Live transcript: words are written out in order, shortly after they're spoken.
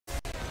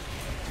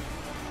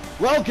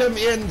Welcome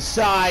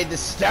inside the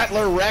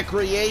Stettler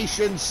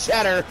Recreation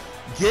Center.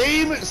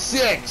 Game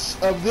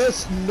 6 of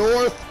this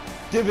North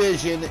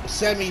Division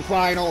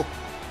semifinal.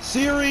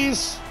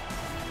 Series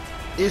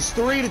is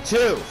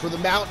 3-2 for the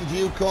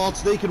Mountainview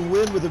Colts. They can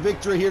win with a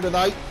victory here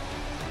tonight.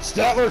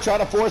 Stettler trying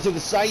to force a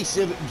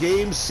decisive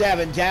Game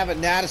 7.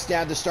 Davin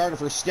Nattestad, the starter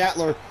for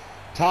Stettler.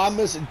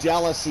 Thomas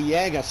Della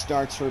Ciega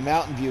starts for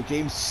Mountainview.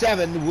 Game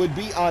 7 would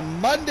be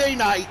on Monday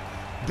night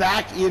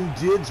back in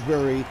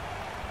Didsbury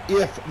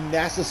if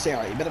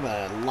necessary. A bit of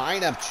a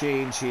lineup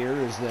change here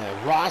as the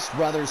Ross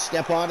brothers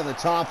step onto the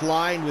top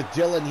line with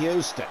Dylan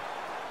Houston.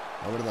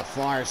 Over to the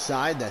far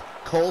side, the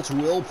Colts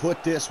will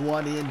put this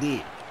one in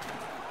deep.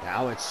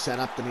 Now it's set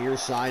up the near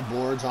side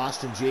boards.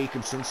 Austin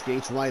Jacobson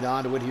skates right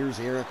onto it. Here's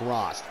Eric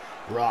Ross.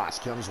 Ross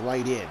comes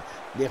right in.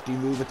 Nifty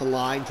move at the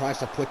line, tries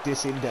to put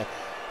this into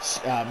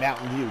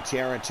Mountain View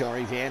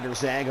territory. Van der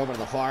Zag over to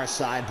the far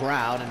side.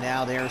 Brown, and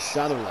now there's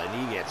Sutherland.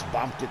 He gets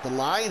bumped at the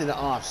line, and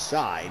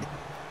offside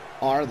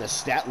are the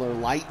Stettler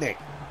Lightning.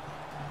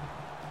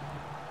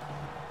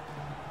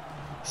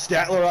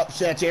 Stettler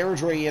upsets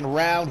Airdrie in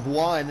round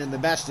 1 in the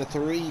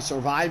best-of-3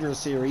 Survivor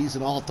Series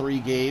in all 3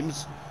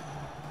 games,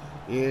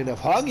 and have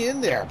hung in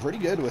there pretty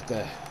good with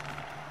the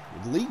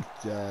league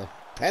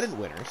pennant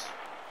winners.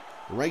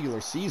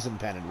 Regular season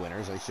pennant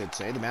winners, I should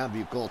say. The Mountain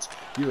View Colts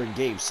here in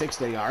Game 6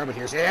 they are, but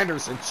here's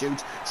Anderson,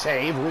 shoots,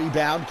 save,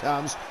 rebound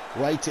comes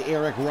right to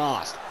Eric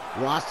Rost.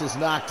 Rost is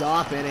knocked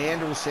off, and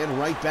Anderson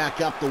right back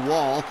up the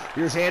wall.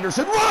 Here's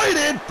Anderson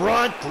right in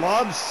front,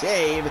 glove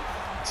save.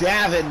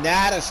 Davin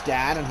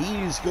Nattestad, and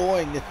he's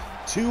going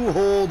to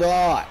hold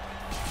on.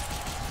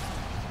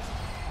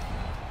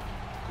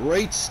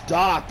 Great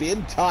stop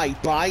in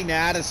tight by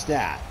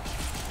Nattestad.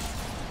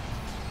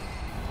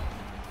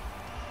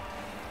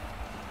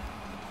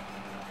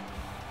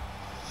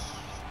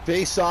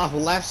 Face off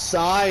left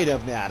side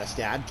of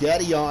Nattestad.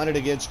 Getty on it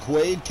against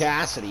Quade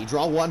Cassidy.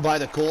 Draw one by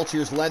the Colts.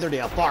 Here's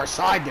Leatherdale. Far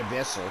side to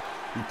Visser.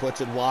 He puts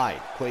it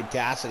wide. Quade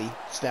Cassidy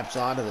steps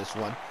onto this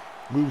one.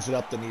 Moves it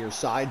up the near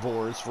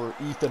sideboards for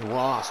Ethan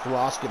Ross.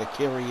 Ross going to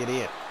carry it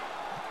in.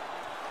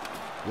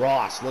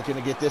 Ross looking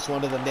to get this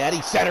one to the net.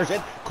 He centers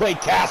it. Quade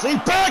Cassidy.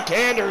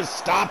 Backhander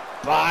stopped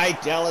by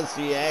Della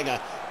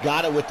Ciega.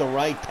 Got it with the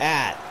right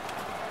pad.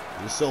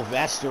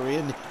 Sylvester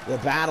in the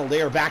battle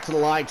there. Back to the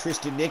line.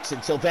 Tristan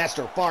Nixon.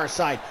 Sylvester far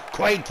side.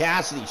 Quade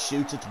Cassidy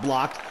shoots. It's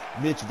blocked.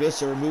 Mitch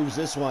Visser moves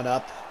this one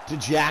up to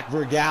Jack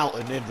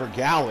Vergowen. And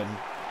Vergowen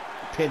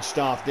pinched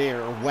off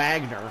there.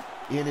 Wagner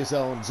in his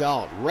own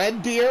zone.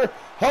 Red Deer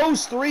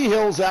hosts Three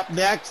Hills up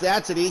next.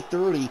 That's at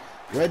 8:30.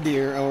 Red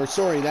Deer,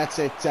 that's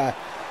at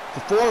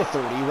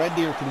 4:30. Red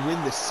Deer can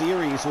win the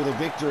series with a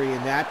victory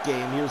in that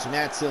game. Here's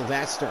Matt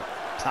Sylvester.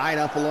 Tied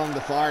up along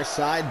the far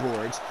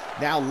sideboards.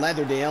 Now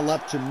Leatherdale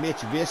up to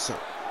Mitch Visser.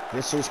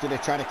 Visser's going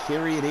to try to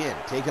carry it in.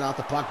 Taken off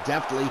the puck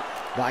deftly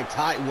by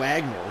Ty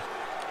Wagner.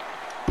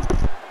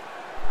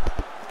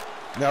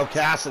 Now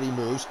Cassidy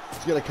moves.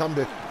 It's going to come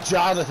to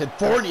Jonathan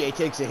Fournier.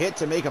 Takes a hit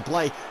to make a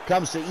play.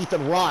 Comes to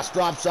Ethan Ross.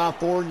 Drops off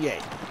Fournier.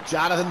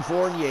 Jonathan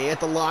Fournier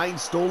at the line.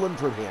 Stolen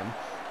from him.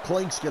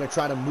 Klink's going to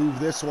try to move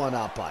this one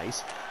up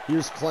ice.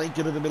 Here's Klink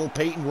into the middle.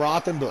 Peyton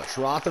Rothenbush.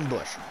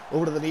 Rothenbush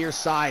over to the near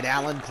side.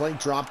 Alan Klink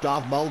dropped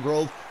off.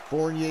 Mulgrove.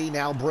 Fournier.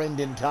 Now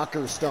Brendan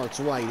Tucker starts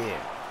right in.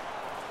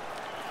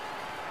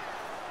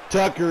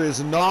 Tucker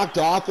is knocked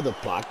off of the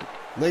puck.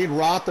 Lane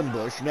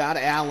Rothenbush. Now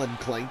to Alan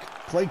Klink.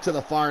 Klink to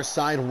the far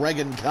side.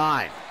 Regan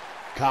Kime.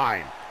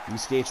 Kime. He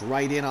skates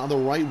right in on the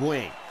right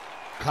wing.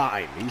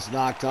 Kime. He's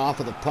knocked off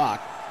of the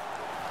puck.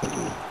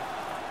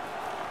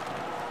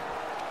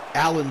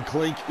 Alan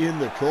Klink in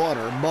the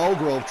corner.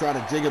 Mulgrove trying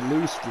to dig it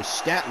loose for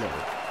Stettler.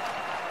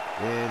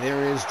 And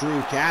there is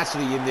Drew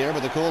Cassidy in there,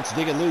 but the Colts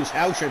dig it loose.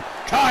 Houchen,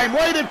 Kime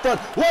right in front.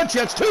 One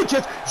chance, two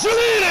chance.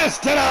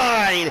 Jelinas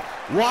denied.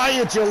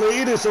 Wyatt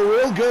Jelinas, a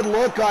real good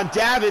look on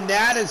Davin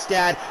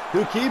Nattestad,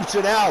 who keeps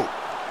it out.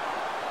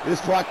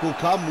 This puck will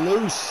come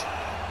loose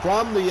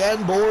from the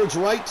end boards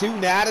right to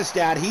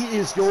Nattestad. He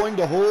is going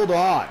to hold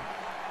on.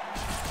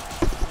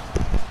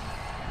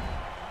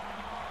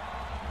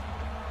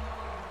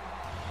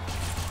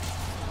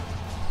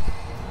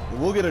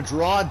 We'll get a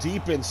draw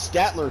deep in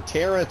Stettler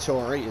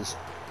territory as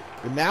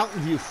the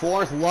Mountain View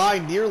fourth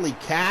line nearly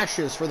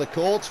cashes for the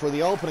Colts for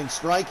the opening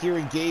strike here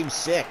in Game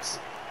 6.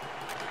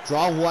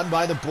 Draw one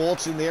by the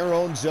Bolts in their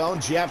own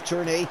zone. Jeff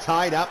Turnay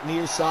tied up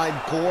near side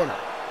corner.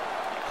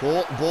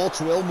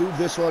 Bolts will move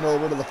this one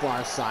over to the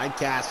far side.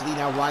 Cassidy,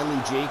 now Riley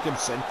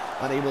Jacobson,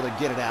 unable to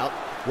get it out.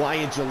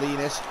 Wyatt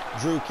Jelinas,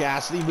 Drew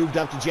Cassidy moved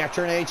up to Jeff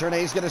Turnay.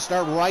 Turnay's going to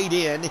start right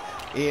in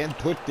and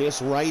put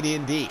this right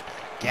in deep.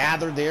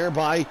 Gathered there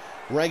by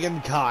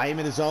Regan Kime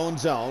in his own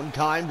zone.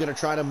 Kime going to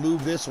try to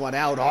move this one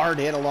out. Hard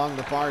hit along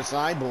the far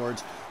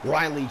sideboards.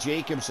 Riley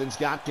Jacobson's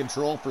got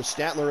control for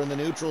Stettler in the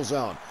neutral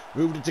zone.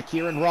 Moved it to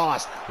Kieran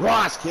Ross.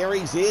 Ross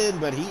carries in,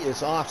 but he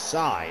is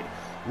offside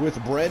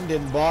with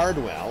Brendan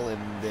Bardwell,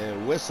 and the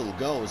whistle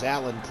goes.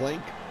 Alan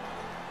Klink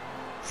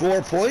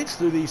 4 points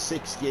through these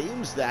 6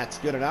 games. That's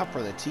good enough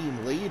for the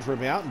team lead for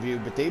Mountain View,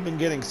 but they've been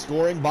getting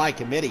scoring by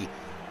committee.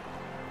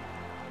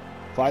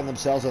 find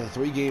themselves with a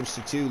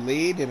 3-2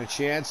 lead and a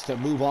chance to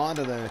move on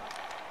to the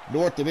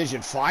North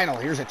Division Final.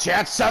 Here's a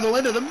chance,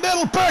 Sutherland into the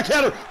middle,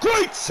 backhander,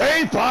 great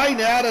save by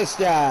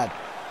Nattestad.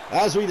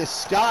 As we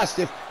discussed,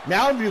 if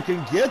Mountain View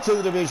can get to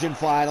the Division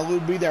Final, it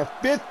would be their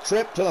 5th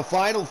trip to the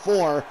Final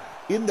Four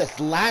in the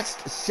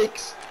last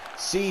 6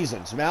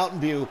 seasons.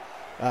 Mountain View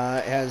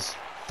has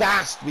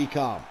fast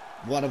become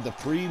one of the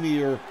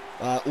premier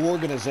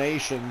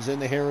organizations in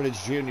the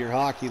Heritage Junior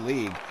Hockey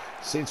League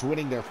since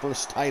winning their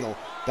first title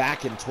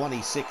back in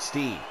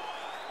 2016.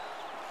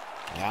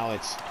 Now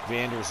it's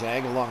Van der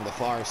Zeg along the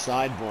far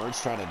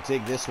sideboards trying to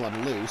dig this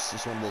one loose.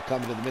 This one will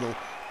come into the middle.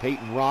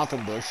 Peyton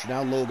Rothenbush.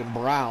 Now Logan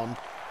Brown,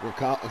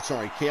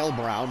 Cale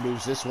Brown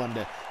moves this one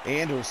to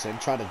Anderson.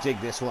 Trying to dig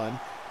this one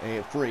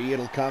free.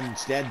 It'll come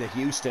instead to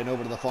Houston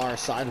over to the far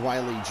side.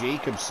 Riley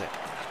Jacobson.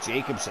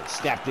 Jacobson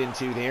stepped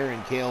into there,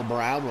 and Cale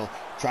Brown will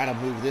try to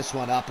move this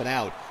one up and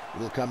out.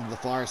 It'll come to the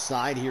far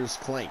side. Here's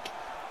Klink.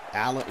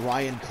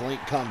 Ryan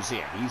Klink comes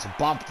in. He's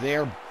bumped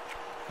there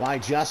by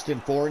Justin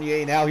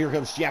Fournier. Now here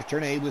comes Jeff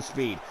Tournay with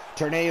speed.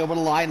 Tournay over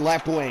the line,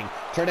 left wing.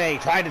 Tournay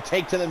trying to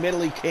take to the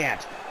middle. He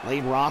can't.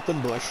 Lane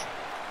Rothenbush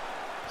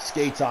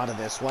skates onto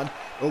this one.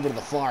 Over to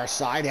the far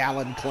side.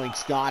 Alan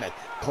Klink's got it.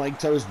 Klink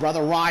to his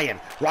brother Ryan.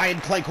 Ryan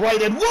Klink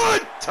right in.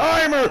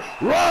 One-timer!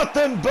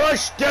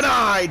 Rothenbush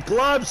denied.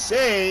 Glove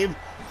save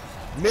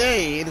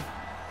made.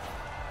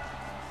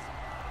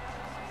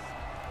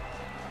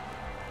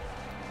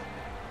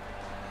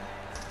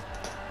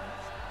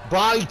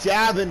 By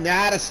Davin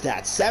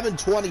Nattestad.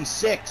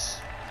 7:26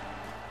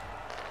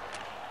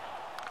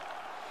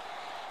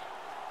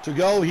 to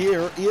go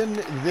here in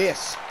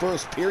this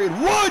first period.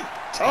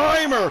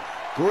 One-timer!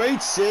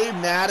 Great save,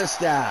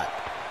 Nattestad.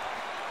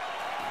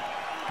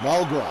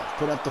 Mulgrove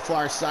put up the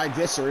far side.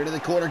 Visser into the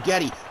corner.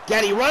 Getty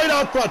right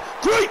up front.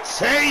 Great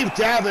save,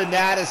 Davin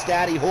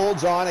Nattestad. He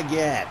holds on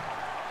again.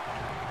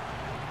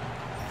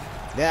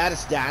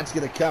 Nattestad's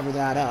going to cover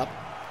that up.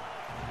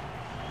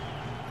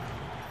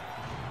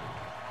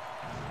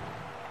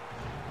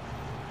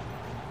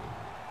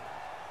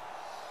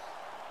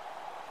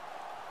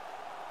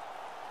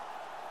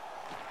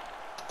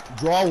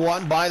 Draw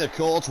one by the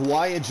Colts.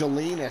 Wyatt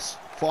Jelinas,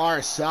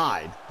 far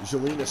side.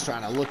 Jelinas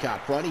trying to look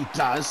out front. He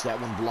does.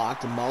 That one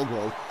blocked. And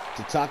Mulgrove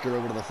to Tucker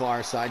over to the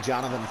far side.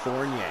 Jonathan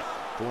Fournier.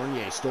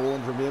 Fournier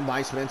stolen from him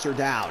by Spencer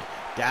Dowd.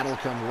 Dowd will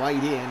come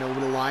right in over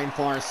the line,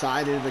 far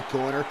side into the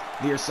corner.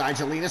 Near side,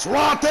 Jelinas.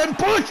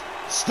 Rothenbush!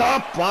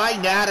 Stopped by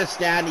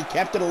Nattestad. He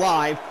kept it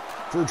alive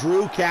for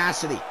Drew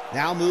Cassidy.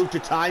 Now moved to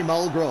Ty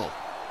Mulgrove.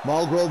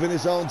 Mulgrove in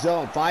his own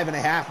zone.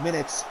 5.5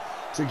 minutes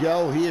to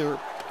go here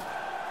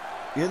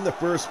in the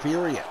first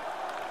period.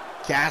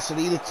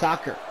 Cassidy to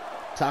Tucker.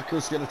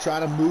 Tucker's going to try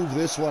to move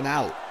this one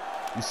out.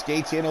 He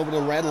skates in over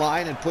the red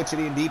line and puts it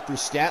in deep for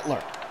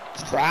Stettler.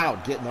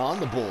 Stroud getting on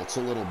the Bolts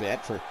a little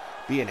bit for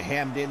being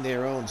hemmed in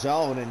their own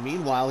zone. And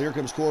meanwhile, here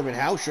comes Corbin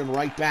Hauschen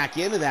right back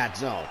into that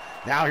zone.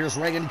 Now here's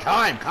Reagan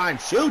Kime. Kime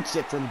shoots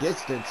it from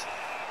distance.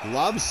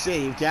 Glove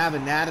save,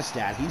 Davin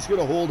Nattestad. He's going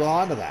to hold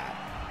on to that.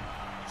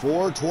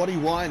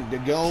 4:21 to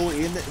go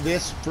in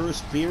this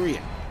first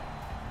period.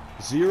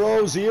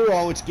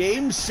 0-0. It's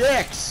game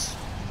 6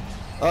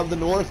 of the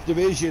North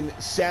Division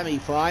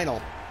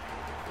semifinal.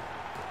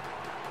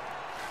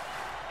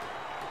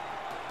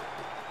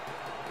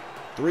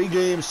 Three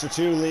games to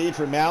 2 lead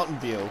for Mountain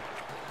View.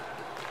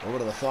 Over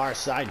to the far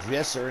side,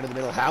 Visser into the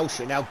middle,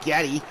 Hauschen. Now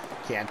Getty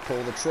can't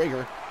pull the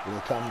trigger. It'll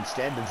come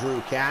instead to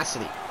Drew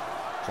Cassidy.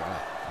 Trying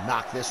to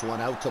knock this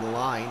one out to the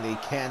line. They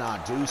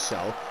cannot do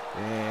so.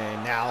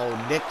 And now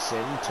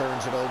Nixon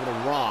turns it over to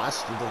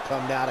Ross. It'll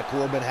come down to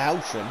Corbin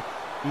Hauschen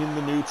in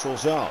the neutral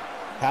zone.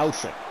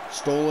 Hauschen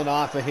stolen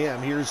off of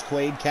him. Here's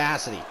Quade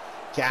Cassidy.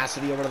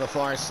 Cassidy over to the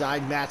far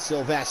side. Matt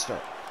Sylvester.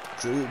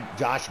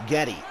 Josh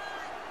Getty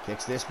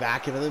kicks this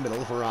back into the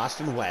middle for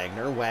Austin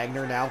Wagner.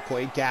 Wagner now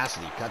Quade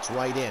Cassidy. Cuts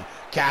right in.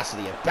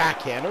 Cassidy, a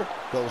backhander,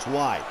 goes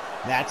wide.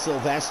 Matt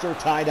Sylvester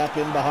tied up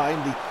in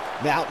behind the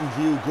Mountain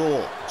View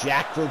goal.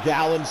 Jack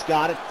Vergouwen's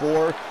got it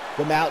for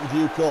the Mountain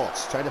View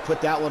Colts. Trying to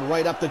put that one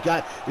right up the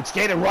gut. It's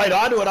skated right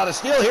onto it on a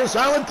steal. Here's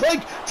Alan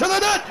Klink to the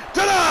net.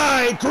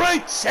 Denied!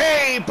 Great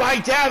save by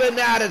Davin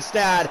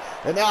Nattestad.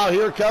 And now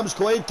here comes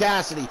Quade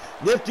Cassidy.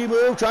 Nifty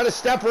move, trying to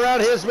step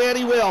around his man.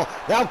 He will.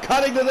 Now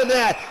cutting to the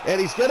net.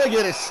 And he's going to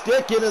get a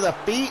stick into the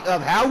feet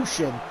of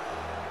Hauschen.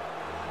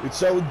 And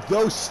so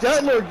though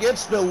Stettler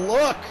gets the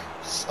look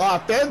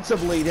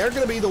offensively, they're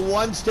going to be the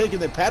ones taking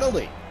the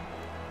penalty.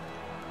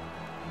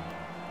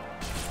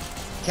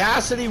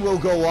 Cassidy will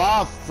go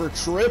off for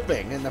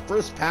tripping, and the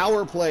first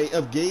power play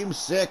of Game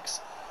 6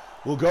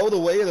 will go the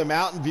way of the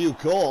Mountain View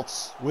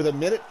Colts with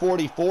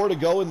 1:44 to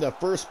go in the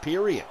first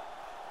period.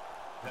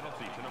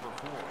 Penalty to number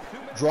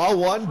 4. Draw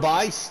one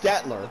by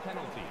Stettler.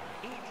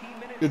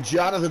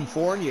 Jonathan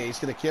Fournier is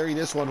going to carry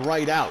this one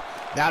right out.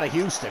 Now to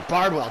Houston.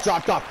 Bardwell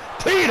dropped off.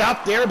 Teed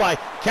up there by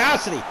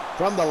Cassidy.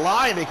 From the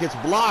line, it gets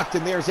blocked,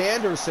 and there's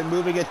Anderson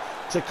moving it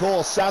to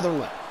Cole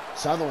Sutherland.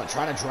 Sutherland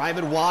trying to drive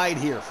it wide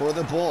here for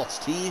the Bolts.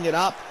 Teeing it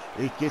up.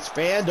 It gets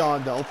fanned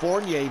on, though.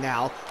 Fournier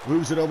now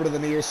moves it over to the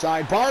near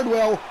side.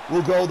 Bardwell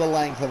will go the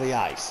length of the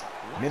ice.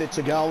 Minute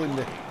to go in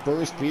the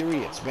first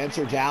period.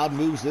 Spencer Dowd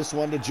moves this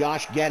one to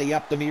Josh Getty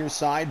up the near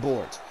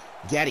sideboards.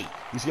 Getty,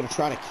 he's going to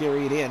try to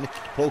carry it in.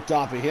 Poked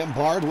off of him.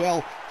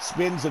 Bardwell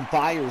spins and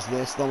fires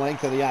this the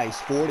length of the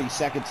ice. 40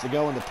 seconds to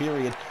go in the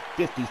period.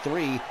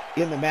 53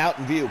 in the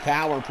Mountain View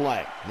power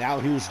play. Now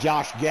here's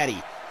Josh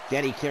Getty.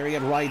 Getty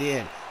carrying right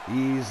in.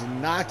 He's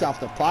knocked off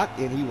the puck,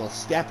 and he will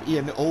step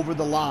in over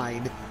the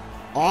line.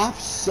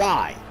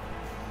 Offside.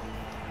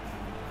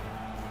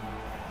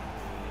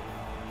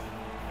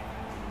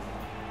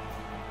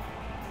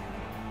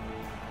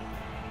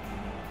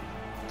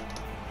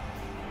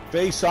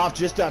 Face off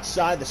just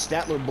outside the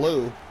Stettler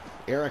blue.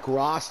 Eric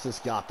Ross has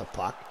got the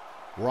puck.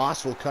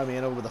 Ross will come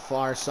in over the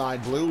far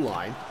side blue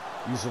line.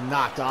 He's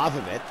knocked off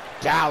of it.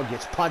 Dowd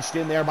gets punched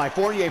in there by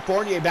Fournier.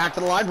 Fournier back to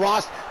the line.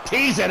 Ross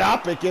tees it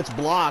up. It gets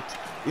blocked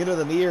into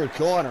the near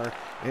corner.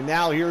 And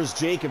now here's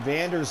Jacob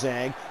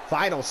Vanderzag.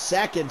 Final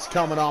seconds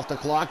coming off the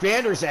clock.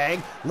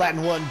 Vanderzag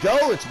letting one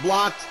go. It's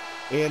blocked.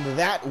 And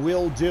that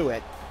will do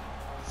it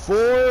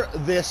for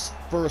this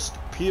first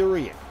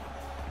period.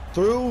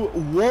 Through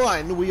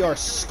one, we are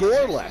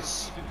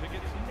scoreless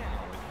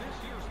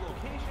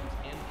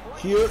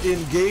here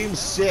in Game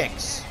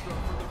 6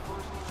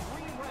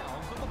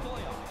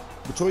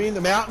 between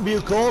the Mountain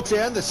View Colts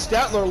and the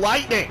Stettler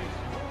Lightning.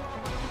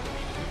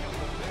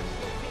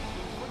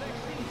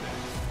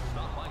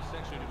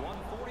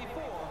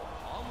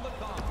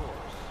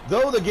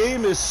 Though the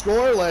game is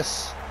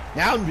scoreless,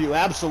 Mountain View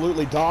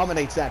absolutely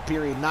dominates that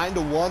period.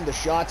 9-1, the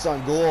shots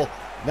on goal.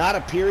 Not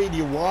a period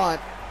you want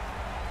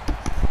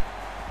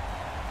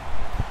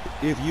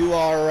if you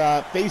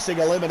are facing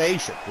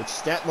elimination, which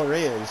Stettler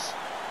is.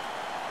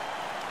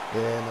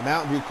 And the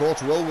Mountain View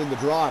Colts will win the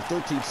draw.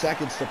 13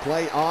 seconds to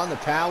play on the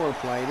power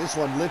play. This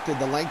one lifted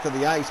the length of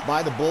the ice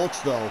by the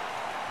Bolts, though.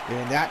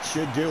 And that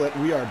should do it.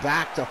 We are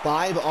back to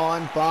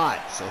 5-on-5.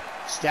 So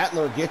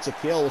Stettler gets a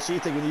kill. We'll see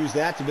if they can use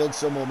that to build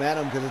some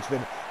momentum, because it's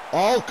been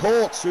all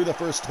Colts through the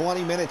first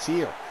 20 minutes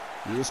here.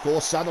 Here's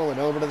Cole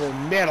Sutherland over to the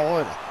middle.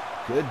 And a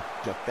good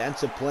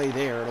defensive play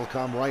there. It'll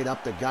come right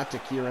up the gut to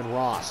Kieran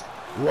Ross.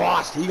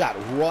 Ross, he got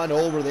run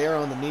over there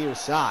on the near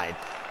side.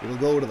 It'll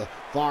go to the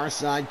far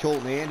side.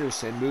 Colton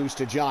Anderson moves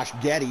to Josh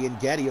Getty, and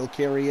Getty will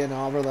carry in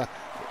over the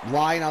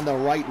line on the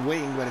right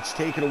wing, but it's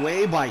taken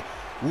away by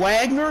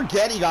Wagner.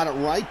 Getty got it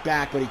right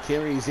back, but he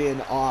carries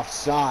in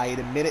offside.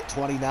 A minute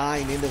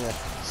 29 into the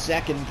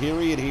second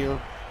period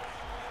here.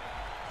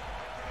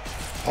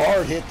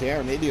 Hard hit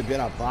there, maybe a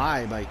bit of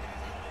bye by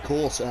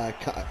Cole,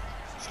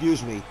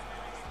 excuse me.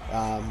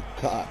 I'll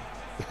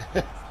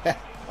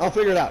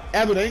figure it out.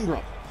 Evan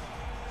Ingram.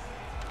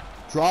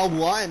 Draw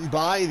one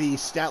by the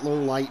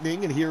Stettler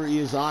Lightning, and here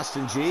is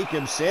Austin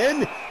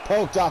Jacobson.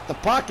 Poked off the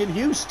puck, and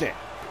Houston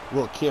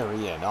will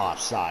carry in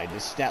offside. The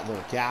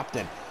Stettler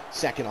captain,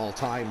 second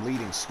all-time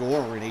leading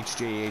scorer in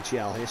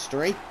HJHL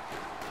history.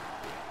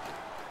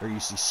 Here you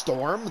see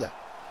Storm, the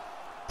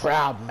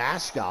proud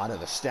mascot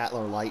of the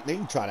Stettler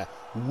Lightning, trying to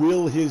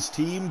will his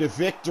team to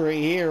victory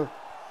here.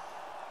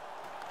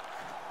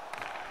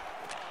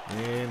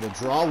 And a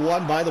draw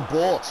one by the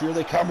Bolts. Here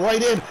they come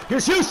right in.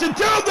 Here's Houston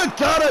down the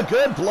gut. A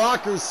good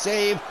blocker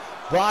save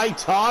by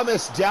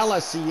Thomas Della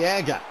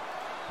Ciega.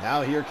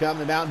 Now here come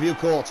the Mountain View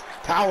Colts.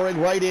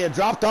 Powering right in.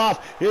 Dropped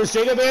off. Here's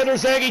Jacob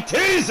Vanderzag. He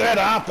tees it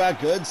up. A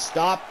good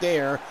stop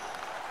there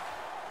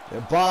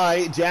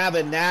by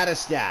Davin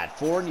Nattestad.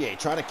 Fournier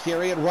trying to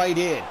carry it right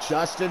in.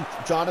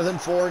 Jonathan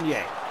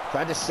Fournier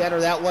tried to center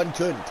that one.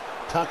 Couldn't.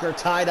 Tucker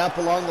tied up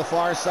along the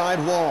far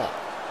side wall.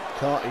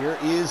 Here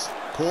is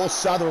Cole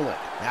Sutherland.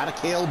 Now to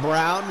Cale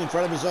Brown in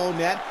front of his own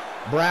net.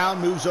 Brown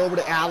moves over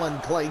to Alan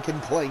Klink,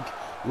 and Klink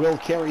will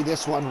carry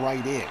this one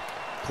right in.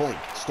 Klink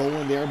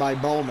stolen there by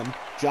Bowman.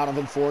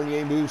 Jonathan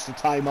Fournier moves to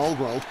Ty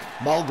Mulgrove.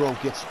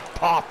 Mulgrove gets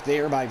popped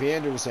there by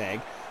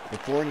Vanderzag,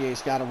 but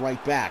Fournier's got him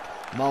right back.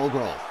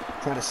 Mulgrove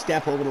trying to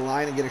step over the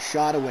line and get a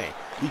shot away.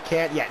 He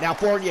can't yet. Now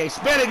Fournier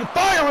spinning,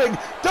 firing.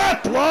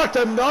 That blocked.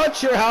 I'm not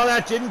sure how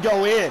that didn't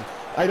go in.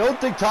 I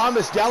don't think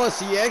Thomas Della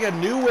Ciega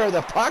knew where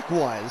the puck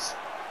was.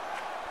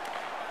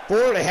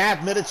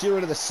 4.5 minutes here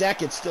into the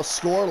second, still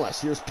scoreless.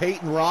 Here's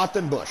Peyton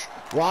Rothenbush.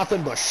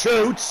 Rothenbush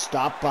shoots,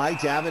 stopped by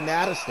Davin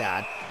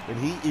Nattestad, and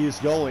he is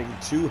going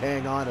to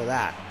hang on to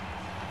that.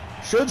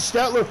 Should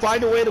Stettler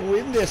find a way to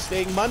win this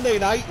thing, Monday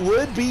night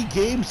would be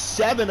Game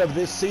 7 of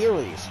this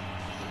series.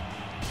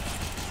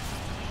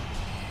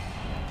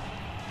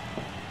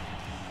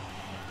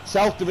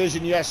 South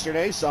Division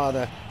yesterday saw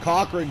the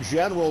Cochrane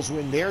Generals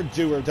win their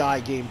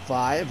do-or-die Game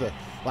 5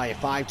 by a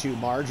 5-2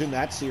 margin.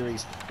 That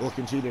series will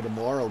continue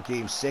tomorrow.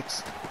 Game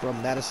 6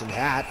 from Medicine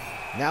Hat.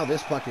 Now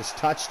this puck is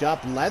touched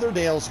up.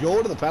 Leatherdale's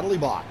going to the penalty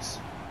box.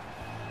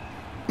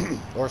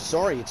 Or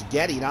sorry, it's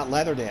Getty, not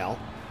Leatherdale.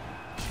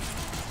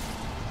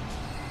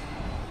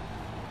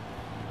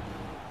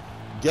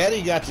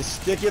 Getty got to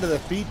stick into the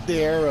feet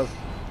there of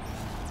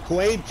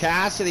Quade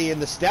Cassidy,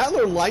 and the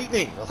Stettler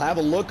Lightning will have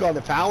a look on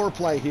the power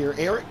play here.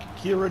 Eric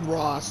Kieran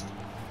Ross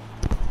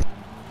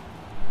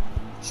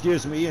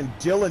and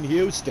Dylan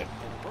Houston.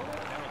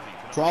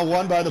 Draw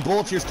one by the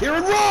Bolts. Here's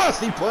Kieran Ross.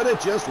 He put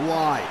it just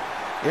wide.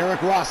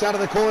 Eric Ross out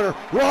of the corner.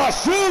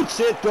 Ross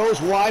shoots. It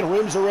goes wide.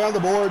 Rims around the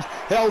boards.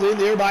 Held in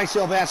there by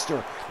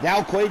Sylvester.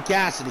 Now Quade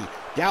Cassidy.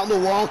 Down the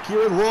wall,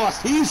 Kieran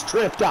Ross. He's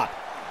tripped up.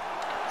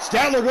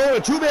 Stettler going a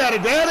two-man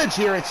advantage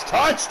here. It's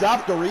touched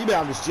up. The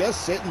rebound is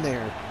just sitting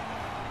there.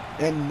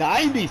 And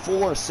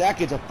 94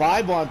 seconds, a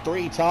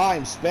 5-on-3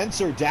 time.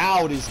 Spencer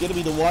Dowd is going to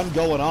be the one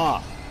going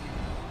off.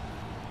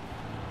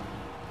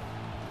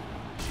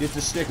 Gets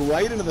the stick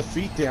right into the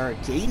feet there. A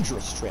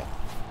dangerous trip.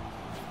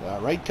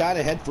 Right kind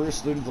of head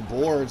first into the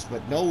boards,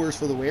 but no worse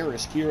for the wearer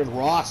is Kieran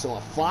Ross. So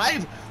a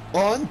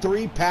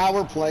 5-on-3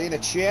 power play and a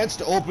chance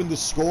to open the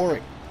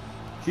scoring.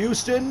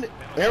 Houston,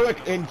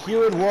 Eric, and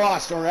Kieran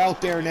Ross are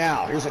out there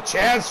now. Here's a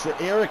chance for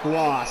Eric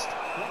Ross.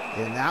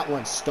 And that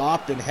one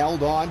stopped and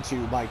held on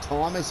to by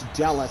Thomas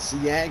Della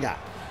Ciega.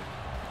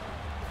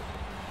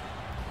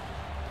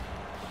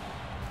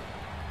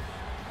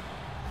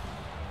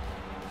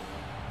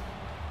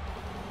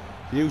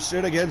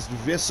 Houston against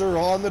Visser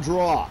on the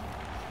draw.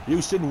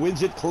 Houston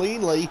wins it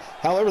cleanly.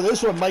 However,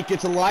 this one might get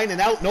to the line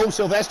and out. No,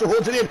 Sylvester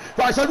holds it in.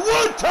 Far side,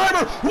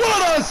 one-timer.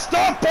 What a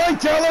stop by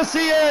Della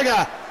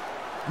Ciega.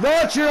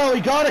 Not sure how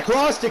he got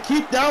across to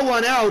keep that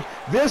one out.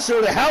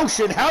 Visser to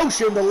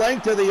Houchen the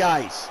length of the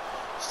ice.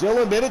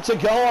 Still a minute to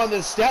go on the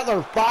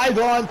Stettler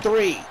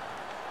 5-on-3.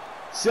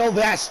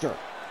 Sylvester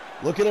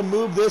looking to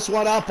move this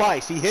one up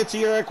ice. He hits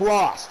Eric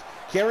Ross.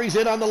 Carries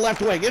it on the left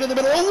wing. Into the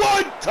middle. A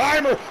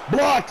one-timer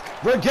blocked.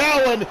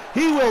 Vergalen,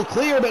 he will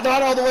clear, but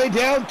not all the way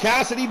down.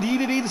 Cassidy D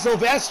to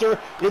Sylvester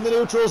in the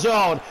neutral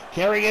zone.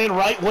 Carrying it in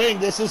right wing.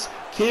 This is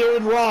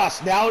Kieran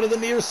Ross. Now to the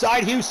near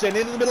side. Houston.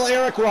 Into the middle.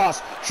 Eric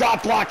Ross.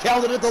 Shot block.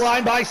 Held it at the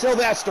line by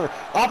Sylvester.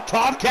 Up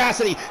top,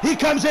 Cassidy. He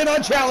comes in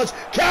unchallenged.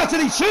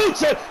 Cassidy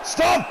shoots it.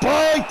 Stopped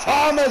by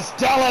Thomas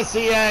Della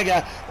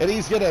Ciega. And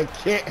he's going to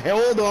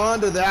hold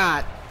on to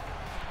that.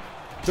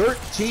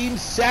 13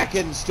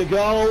 seconds to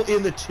go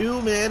in the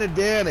two-man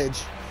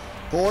advantage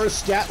for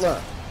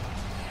Stettler.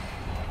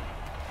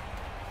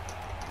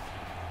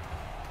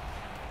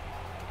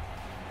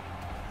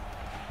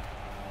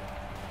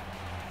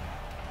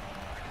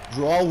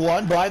 Draw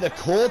one by the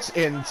Colts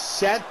and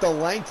set the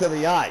length of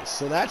the ice.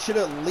 So that should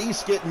at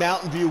least get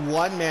Mountain View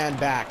one man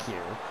back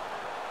here.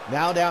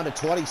 Now down to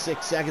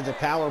 26 seconds of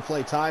power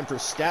play time for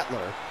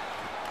Stettler.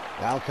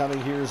 Now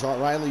coming here is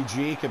Riley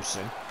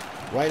Jacobson.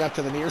 Right up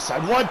to the near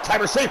side.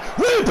 One-timer save.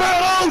 Rebound!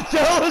 Oh,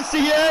 Della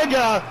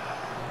Ciega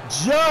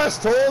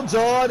just holds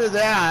on to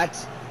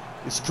that.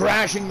 Is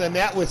crashing the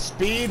net with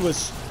speed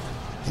was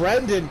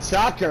Brendan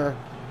Tucker.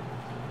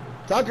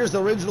 Tucker's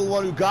the original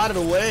one who got it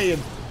away,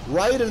 and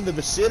right in the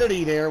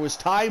vicinity there was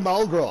Ty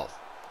Mulgrove.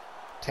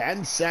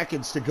 10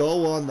 seconds to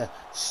go on the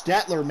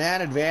Stettler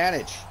man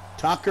advantage.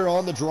 Tucker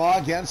on the draw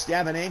against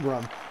Evan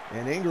Ingram,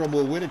 and Ingram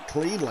will win it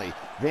cleanly.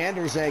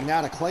 Vanderzeg now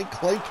to Clink.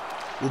 Clink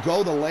will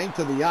go the length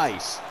of the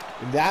ice.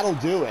 And that'll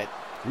do it.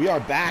 We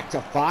are back to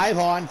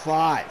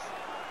 5-on-5.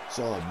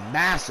 So a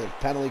massive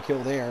penalty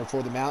kill there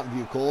for the Mountain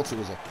View Colts. It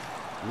was a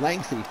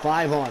lengthy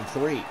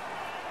 5-on-3.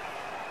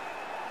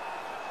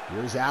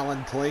 Here's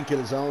Alan Clink in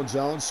his own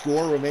zone.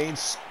 Score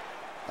remains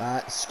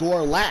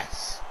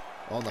scoreless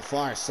on the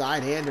far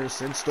side.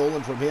 Anderson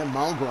stolen from him.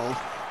 Mulgrove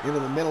into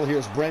the middle.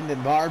 Here's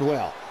Brendan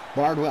Bardwell.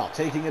 Bardwell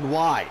taking it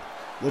wide.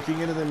 Looking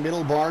into the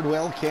middle.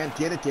 Bardwell can't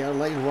get it there.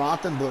 Lane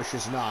Rothenbush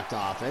is knocked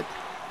off it.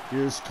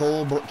 Here's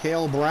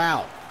Cale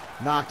Brown.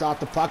 Knocked off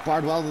the puck.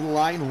 Bardwell to the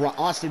line.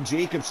 Austin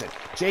Jacobson.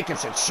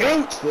 Jacobson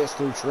shoots this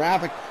through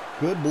traffic.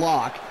 Good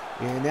block.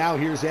 And now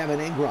here's Evan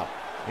Ingram.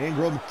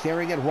 Ingram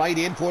carrying it right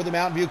in for the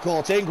Mountain View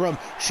Colts. Ingram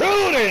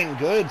shooting.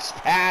 Good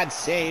pad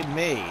save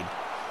made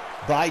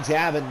by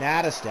Davin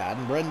Nattestad.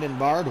 And Brendan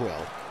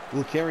Bardwell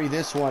will carry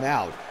this one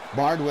out.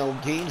 Bardwell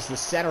gains the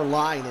center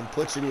line and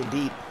puts it in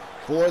deep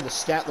for the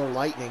Stettler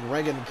Lightning.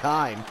 Regan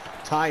Kime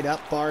tied up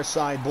far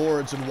side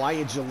boards, and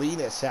Wyatt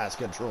Jelinas has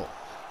control.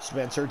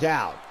 Spencer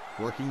Dowd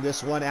working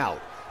this one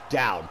out.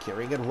 Dowd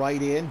carrying it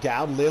right in.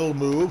 Dowd, little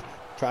move.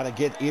 Trying to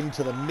get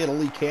into the middle.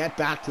 He can't.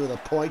 Back to the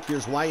point.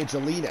 Here's Wyatt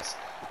Jelinas.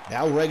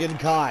 Now Regan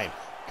Kime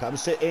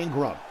comes to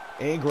Ingram.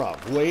 Ingram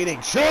waiting.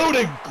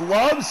 Shooting.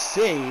 Glove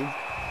save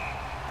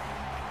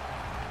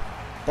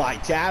by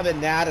Davin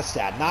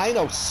Nattestad.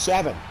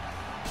 9:07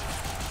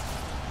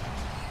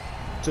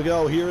 to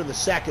go here in the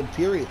second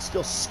period.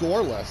 Still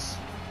scoreless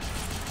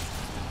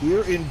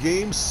here in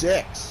Game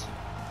 6.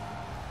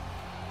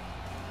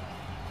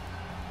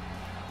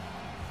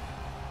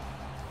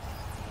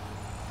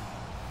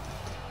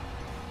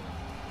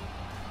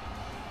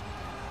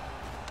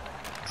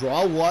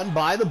 Draw one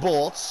by the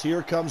Bolts.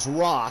 Here comes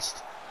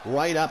Rost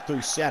right up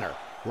through center.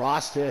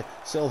 Rost to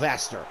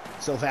Sylvester.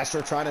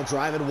 Sylvester trying to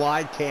drive it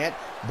wide. Can't.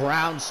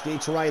 Brown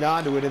skates right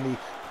onto it in the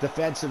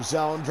defensive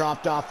zone.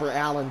 Dropped off for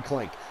Alan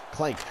Clink.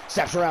 Clink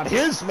steps around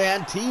his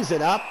man, tees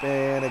it up,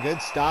 and a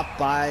good stop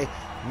by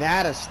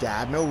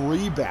Nattestad. No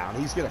rebound.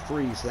 He's going to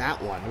freeze that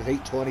one with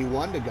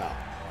 8:21 to go.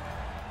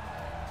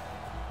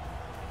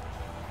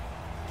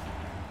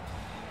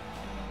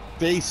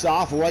 Face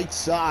off right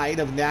side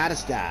of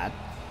Nattestad.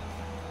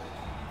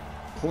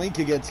 Klink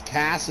against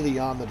Cassidy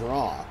on the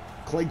draw.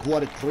 Klink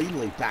won it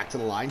cleanly back to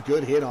the line.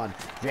 Good hit on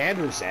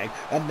Vanderzeg,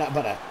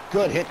 but a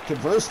good hit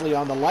conversely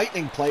on the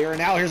Lightning player. And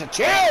now here's a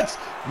chance!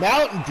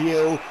 Mountain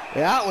View.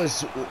 That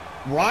was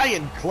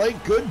Ryan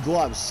Klink. Good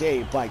glove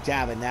save by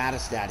Davin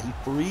Nattestad. He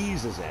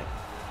freezes it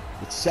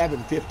with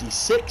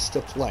 7:56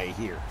 to play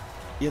here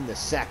in the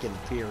second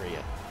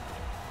period.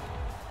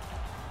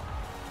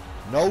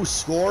 No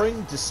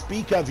scoring to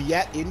speak of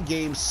yet in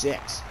Game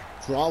 6.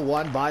 Draw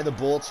one by the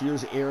Bolts.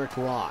 Here's Eric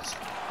Ross.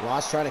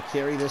 Ross trying to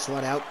carry this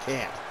one out.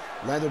 Can't.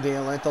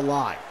 Leatherdale at the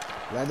line.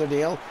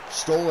 Leatherdale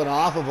stole it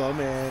off of him,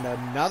 and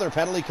another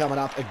penalty coming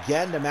up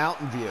again to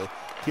Mountain View.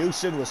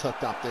 Houston was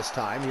hooked up this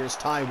time. Here's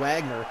Ty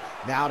Wagner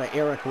now to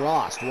Eric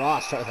Ross.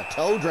 Ross with a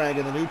toe drag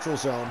in the neutral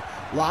zone.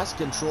 Lost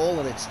control,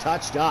 and it's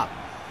touched up.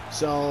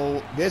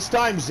 So this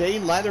time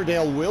Zane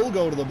Leatherdale will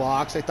go to the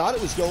box. I thought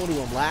it was going to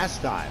him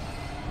last time.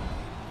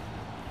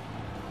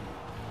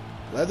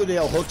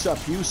 Leatherdale hooks up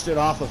Houston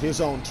off of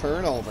his own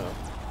turnover.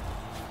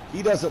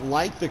 He doesn't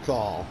like the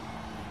call.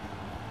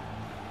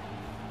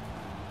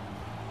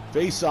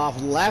 Face-off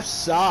left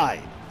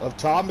side of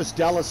Thomas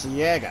Della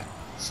Ciega.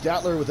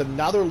 Stettler with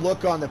another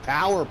look on the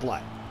power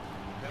play.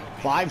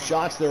 5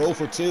 shots, they're 0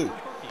 for 2.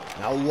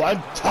 Now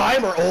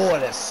one-timer,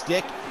 and a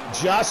stick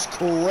just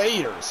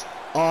craters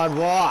on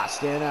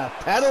Ross. And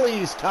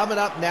penalties coming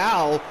up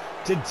now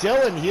to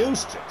Dylan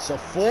Houston. So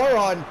 4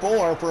 on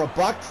 4 for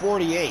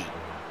 $148.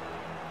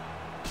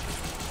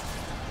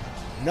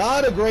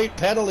 Not a great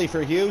penalty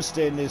for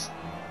Houston.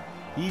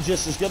 He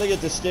just is going to get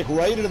the stick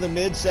right into the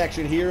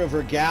midsection here of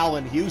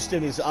Vergalen.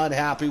 Houston is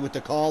unhappy with the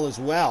call as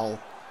well.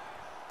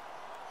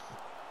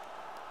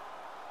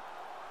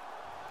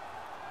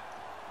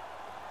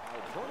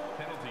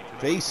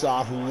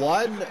 Face-off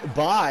won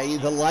by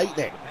the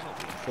Lightning.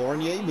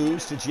 Fournier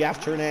moves to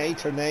Jeff Ternay.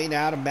 Ternay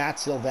now to Matt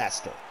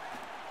Sylvester.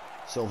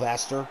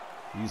 Sylvester,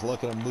 he's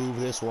looking to move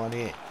this one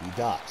in. He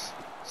does.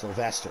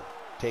 Sylvester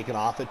taken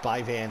off it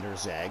by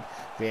Vanderzeg.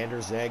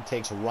 Vanderzeg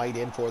takes right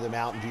in for the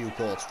Mountain View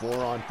Colts.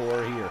 4 on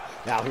 4 here.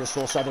 Now here's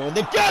Phil Sutherland.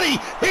 The Getty!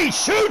 He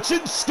shoots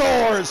and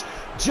scores!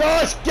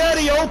 Josh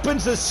Getty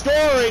opens the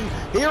scoring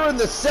here in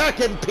the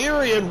second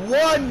period.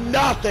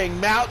 1-0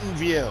 Mountain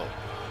View.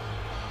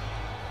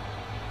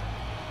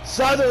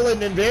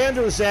 Sutherland and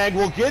Vanderzeg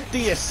will get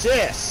the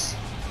assists.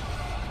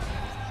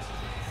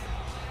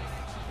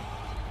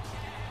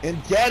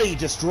 And Getty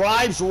just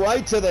drives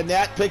right to the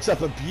net, picks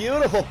up a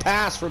beautiful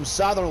pass from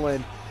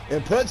Sutherland,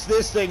 and puts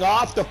this thing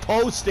off the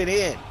post and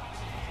in.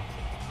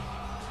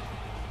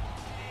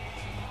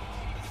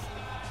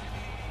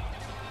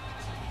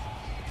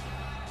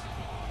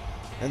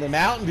 And the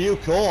Mountain View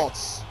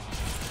Colts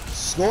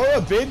score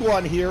a big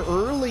one here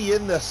early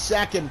in the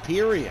second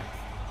period.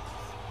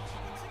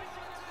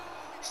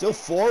 Still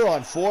 4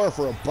 on 4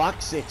 for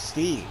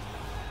 $116.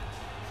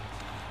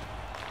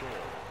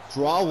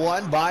 Draw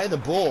one by the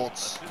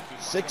Bolts.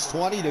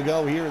 6:20 to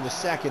go here in the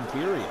second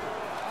period.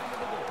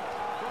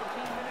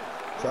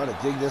 Trying to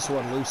dig this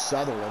one loose,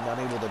 Sutherland,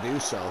 unable to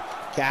do so.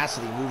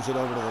 Cassidy moves it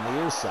over to the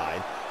near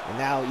side. And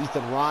now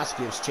Ethan Ross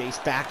gives chase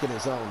back in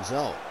his own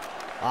zone.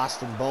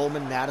 Austin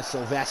Bowman now to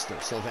Sylvester.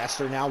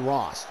 Sylvester now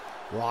Ross.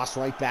 Ross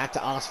right back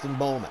to Austin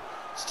Bowman.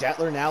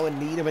 Stettler now in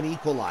need of an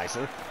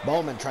equalizer.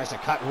 Bowman tries to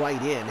cut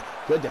right in.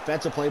 Good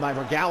defensive play by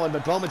Vergalen,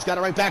 but Bowman's got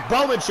it right back.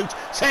 Bowman shoots,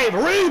 save,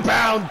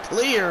 rebound,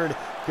 cleared.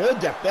 Good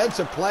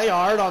defensive play,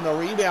 hard on the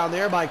rebound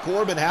there by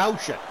Corbin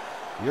Houchin.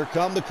 Here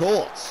come the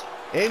Colts.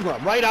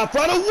 Ingram right out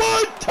front, a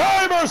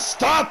one-timer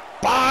stopped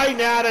by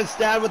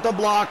Nattestad with the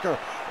blocker.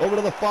 Over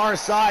to the far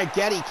side,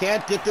 Getty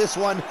can't get this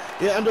one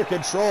under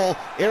control.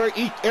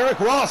 Eric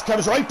Ross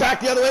comes right back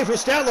the other way for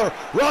Stettler.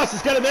 Ross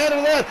has got a man in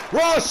the net.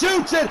 Ross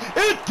shoots it.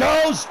 It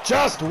goes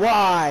just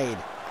wide.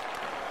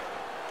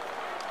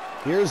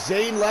 Here's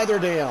Zane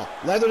Leatherdale.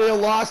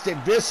 Leatherdale lost it.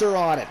 Visser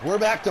on it. We're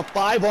back to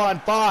 5 on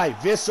 5.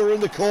 Visser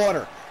in the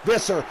corner.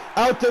 Visser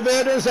out to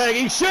Vanderzeg.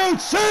 He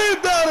shoots.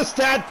 Save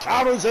Nattestad.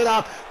 Covers it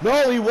up.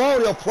 No, he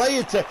won't. He'll play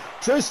it to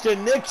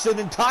Tristan Nixon,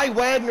 and Ty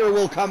Wagner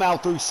will come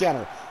out through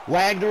center.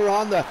 Wagner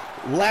on the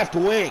left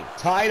wing.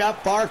 Tied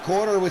up far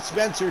corner with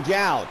Spencer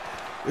Dowd.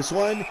 This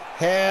one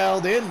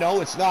held in. No,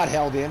 it's not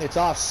held in. It's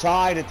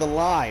offside at the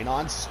line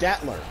on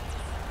Stettler.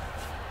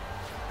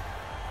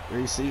 There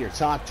you see your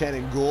top 10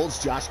 in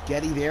goals. Josh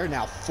Getty there,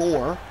 now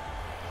 4.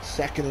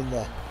 Second in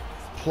the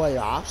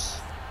playoffs.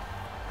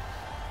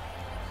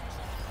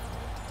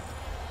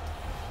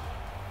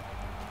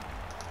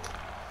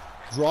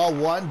 Draw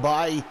one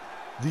by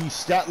the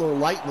Stettler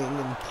Lightning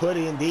and put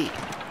in deep.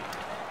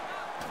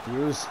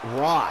 Here's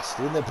Ross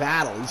in the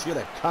battle. He's going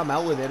to come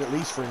out with it, at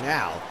least for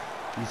now.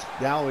 He's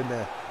now in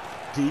the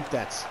deep.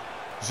 That's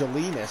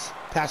Jelinas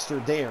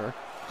pestered there.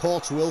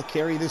 Colts will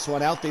carry this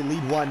one out. They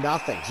lead 1-0.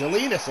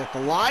 Jelinas at the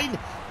line,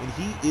 and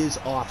he is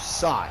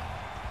offside.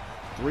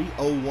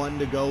 3:01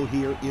 to go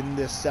here in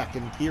this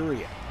second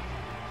period.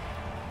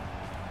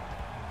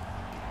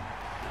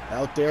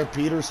 Out there,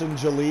 Peterson,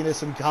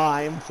 Jelinas, and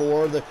Kime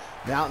for the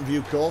Mountain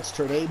View Colts.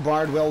 Ternay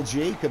Bardwell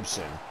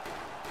Jacobson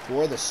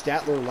for the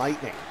Stettler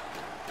Lightning.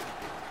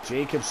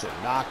 Jacobson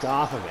knocked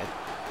off of it.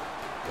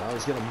 Well,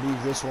 he's going to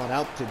move this one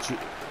out to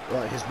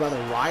his brother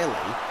Riley.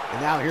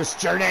 And now here's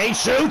Turnay,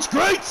 shoots.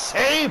 Great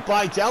save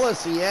by Della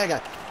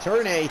Ciega.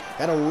 Turnay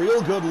had a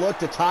real good look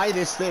to tie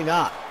this thing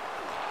up.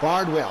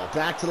 Bardwell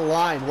back to the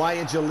line.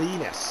 Wyatt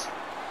Jelinas.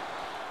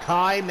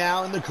 Kime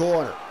now in the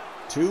corner.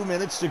 2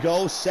 minutes to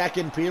go,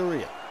 second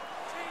period.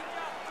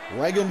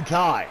 Regan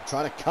Kime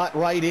trying to cut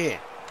right in.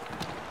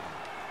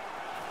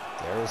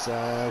 There's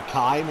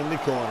Kime in the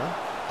corner.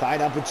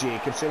 Tied up with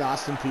Jacobson.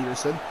 Austin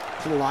Peterson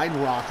to the line.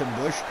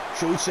 Rothenbush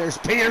shoots. There's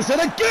Peterson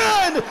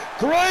again.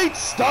 Great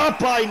stop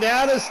by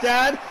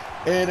Nattestad.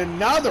 And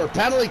another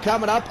penalty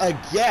coming up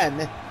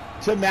again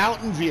to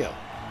Mountain View.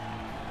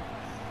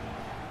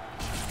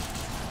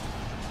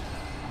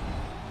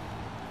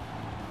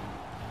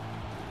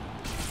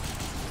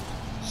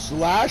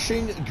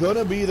 Slashing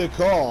gonna be the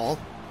call.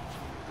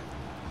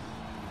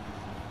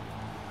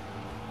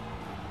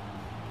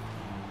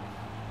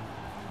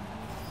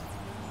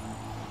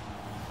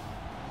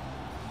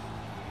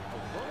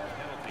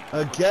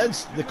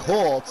 Against the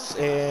Colts,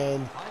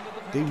 and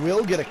they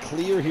will get a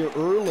clear here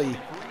early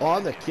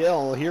on the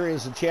kill. Here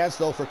is a chance,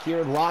 though, for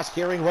Kieran Ross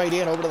carrying right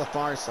in over to the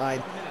far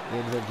side.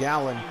 And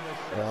McGowan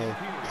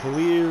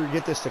clear,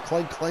 get this to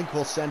Clink. Clink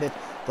will send it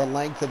the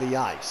length of the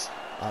ice.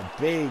 A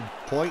big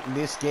point in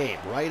this game.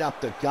 Right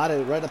up the, got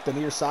it right up the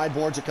near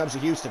sideboards. It comes to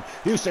Houston.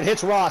 Houston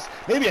hits Ross.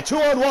 Maybe a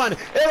 2-on-1.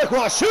 Eric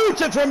Ross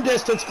shoots it from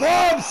distance.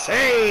 Glove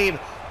save.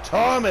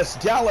 Thomas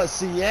Della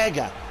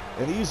Ciega.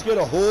 And he's going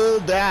to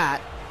hold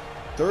that.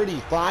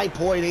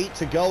 35.8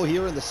 to go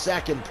here in the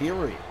second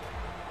period.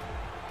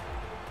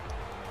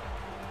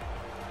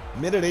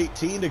 Minute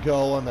 18 to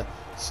go on the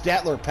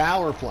Stettler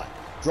power play.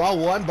 Draw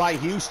one by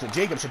Houston.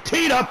 Jacobson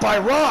teed up by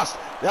Ross.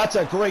 That's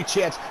a great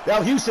chance.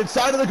 Now Houston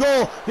side of the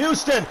goal.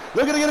 Houston,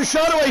 they're going to get a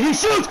shot away. He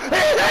shoots. He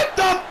hit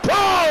the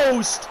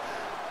post.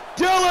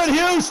 Dylan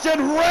Houston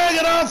rang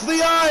it off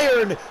the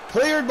iron.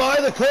 Cleared by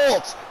the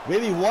Colts.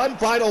 Maybe one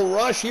final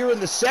rush here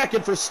in the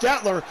second for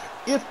Stettler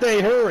if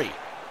they hurry.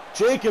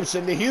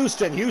 Jacobson to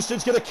Houston.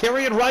 Houston's going to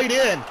carry it right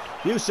in.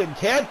 Houston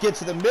can't get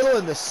to the middle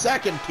in the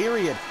second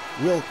period.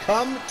 Will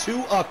come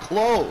to a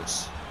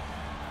close.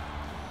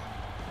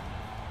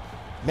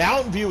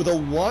 Mountain View with a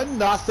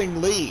 1-0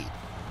 lead.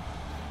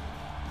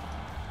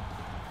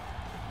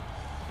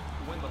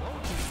 When the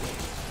home team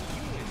wins,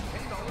 you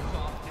get $10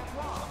 off at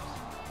Rob's.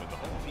 When the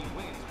home team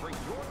wins, bring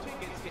your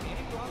tickets to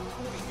any Rob's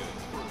Sporting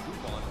Goods for a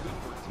coupon good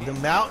for $10.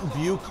 The Mountain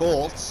View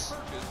Colts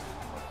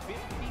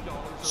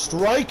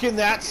strike in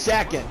that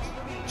second.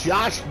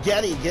 Josh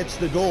Getty gets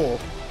the goal.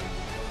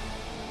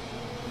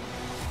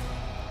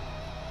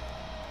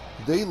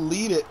 They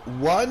lead it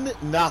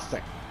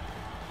 1-0.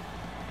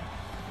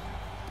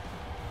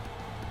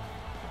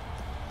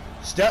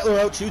 Stettler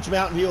outshoots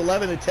Mountain View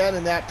 11-10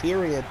 in that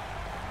period.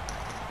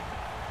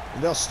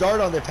 And they'll start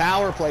on the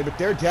power play, but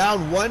they're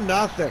down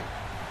 1-0.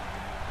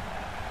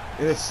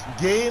 In a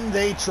game,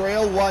 they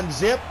trail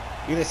 1-0.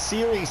 In a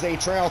series, they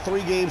trail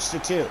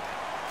 3-2.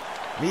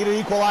 Need an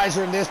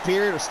equalizer in this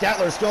period, or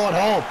Stettler's going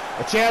home.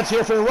 A chance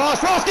here for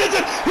Ross. Ross gets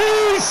it!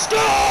 He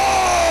scores!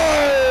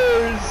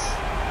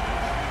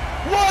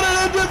 What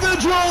an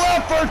individual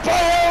effort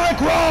by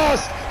Eric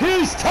Ross!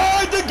 He's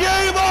tied the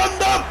game on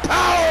the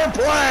power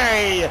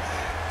play!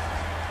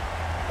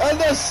 And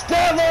the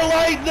Stettler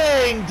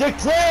Lightning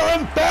declare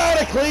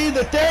emphatically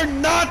that they're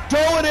not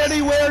going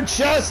anywhere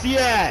just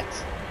yet.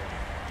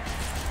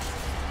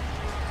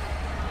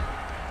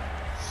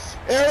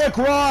 Eric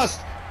Ross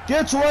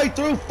gets right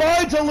through,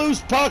 finds a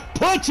loose puck,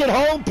 puts it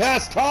home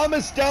past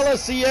Thomas Della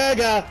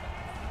Ciega.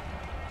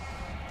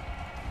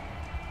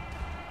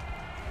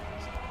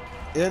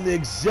 And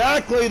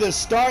exactly the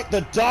start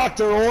the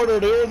doctor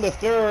ordered here in the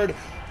third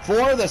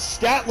for the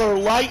Stettler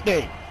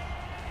Lightning.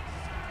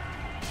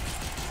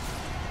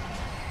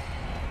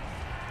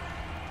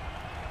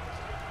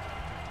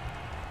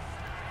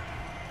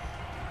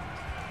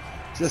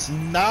 Just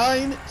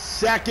 9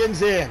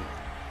 seconds in.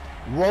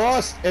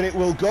 Ross, and it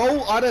will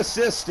go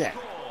unassisted.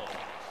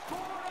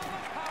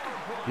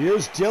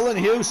 Here's Dylan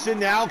Houston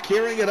now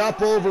carrying it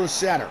up over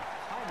center.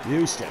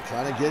 Houston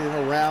trying to get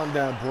it around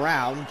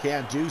Brown,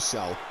 can't do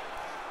so.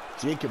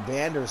 Jacob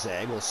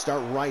Vanderzeg will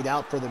start right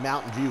out for the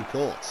Mountain View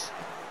Colts.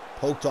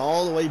 Poked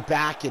all the way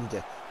back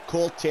into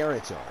Colt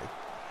territory.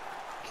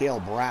 Cale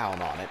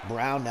Brown on it.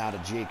 Brown now to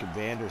Jacob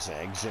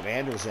Vanderzeg.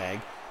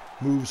 Vanderzeg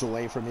moves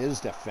away from his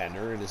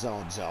defender in his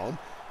own zone.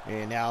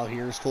 And now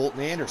here's Colton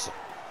Anderson.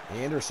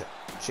 Anderson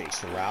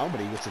chased around, but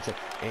he gets it to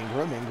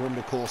Ingram. Ingram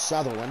to Cole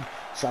Sutherland.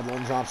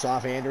 Sutherland drops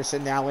off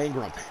Anderson. Now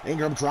Ingram.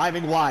 Ingram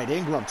driving wide.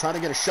 Ingram trying to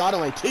get a shot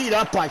away. Teed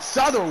up by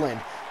Sutherland.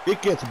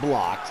 It gets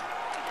blocked.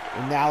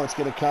 And now it's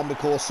going to come to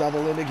Cole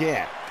Sutherland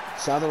again.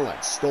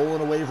 Sutherland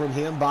stolen away from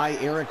him by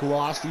Eric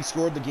Ross. He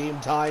scored the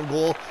game-time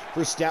goal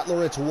for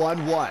Stettler. It's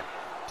 1-1.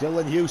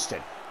 Dylan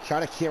Houston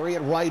trying to carry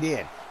it right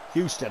in.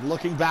 Houston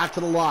looking back to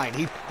the line.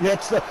 He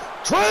hits the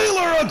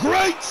trailer. A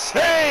great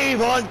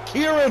save on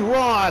Kieran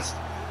Ross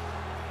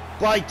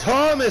by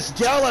Thomas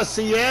Della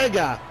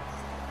Ciega.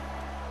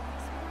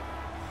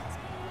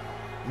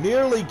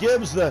 Nearly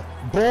gives the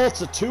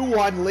Bolts a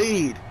 2-1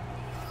 lead.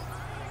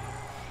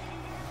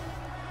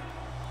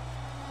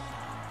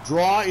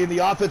 Draw in the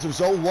offensive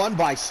zone, won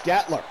by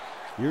Stettler.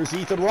 Here's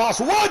Ethan Ross.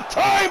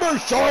 One-timer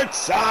short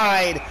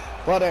side.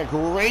 But a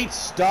great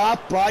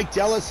stop by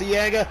De La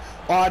Ciega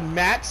on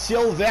Matt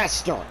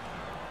Sylvester.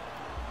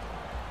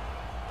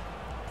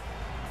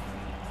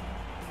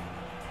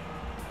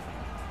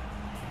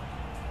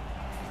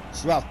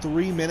 It's about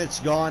 3 minutes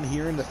gone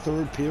here in the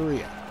third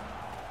period.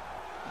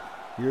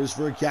 Here's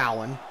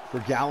Vergowan.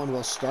 Vergowan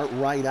will start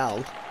right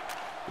out.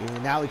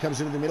 And now he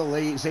comes into the middle.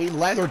 Zane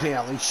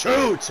Leatherdale. He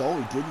shoots. Oh,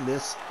 he didn't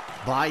miss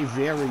by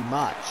very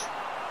much.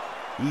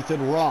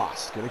 Ethan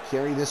Ross going to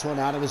carry this one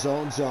out of his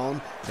own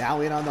zone.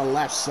 Now in on the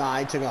left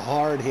side. Took a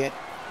hard hit.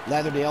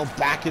 Leatherdale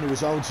back into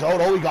his own zone.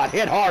 Oh, he got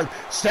hit hard.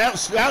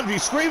 Mountainview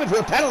screaming for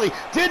a penalty.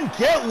 Didn't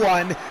get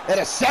one. And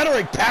a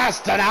centering pass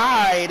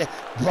denied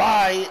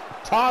by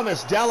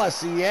Thomas De La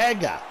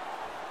Ciega.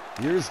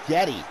 Here's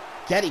Getty.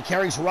 Getty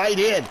carries right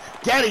in.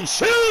 Getty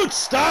shoots.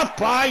 Stopped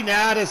by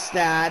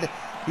Nattestad.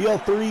 He'll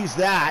threes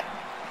that.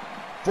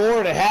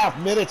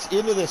 4.5 minutes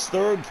into this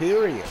third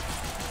period.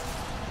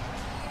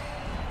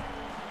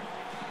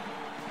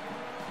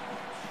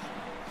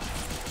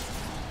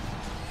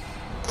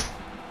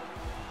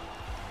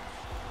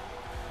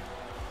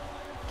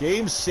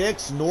 Game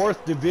 6,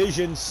 North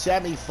Division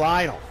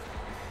semifinal.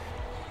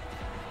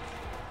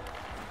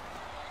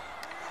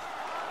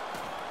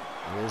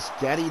 Here's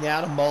Getty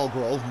now to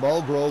Mulgrove.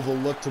 Mulgrove will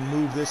look to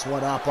move this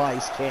one up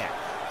ice. Can't.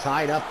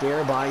 Tied up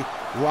there by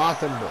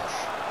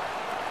Rothenbush.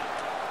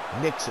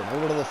 Nixon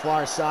over to the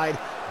far side.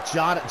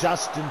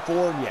 Justin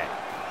Fournier.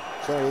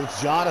 Sorry,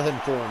 it's Jonathan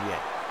Fournier.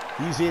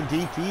 He's in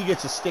deep. He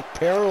gets a stick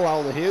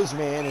parallel to his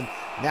man. And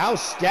now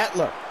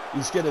Stettler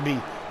is going to be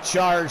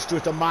charged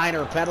with a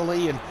minor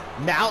penalty. And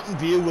Mountain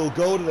View will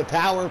go to the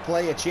power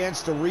play. A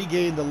chance to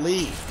regain the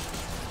lead.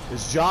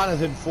 As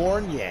Jonathan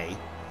Fournier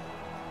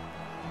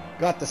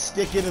got the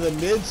stick into the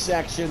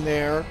midsection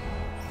there.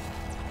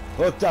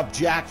 Hooked up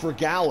Jack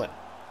Vergowan.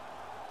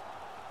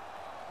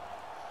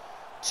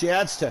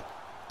 Chance to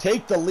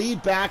take the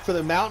lead back for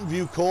the Mountain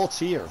View Colts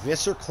here.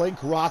 Visser, Klink,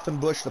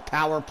 Rothenbush, the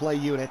power play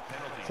unit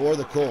for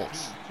the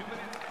Colts.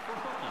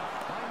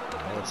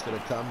 Now it's going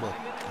to come to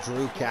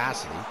Drew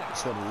Cassidy.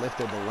 This one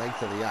lifted the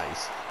length of the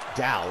ice.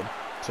 Down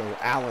to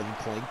Alan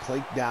Klink.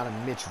 Klink down to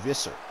Mitch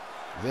Visser.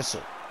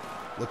 Visser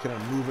looking to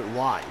move it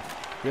wide.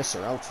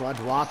 Visser out front.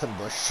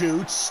 Rothenbush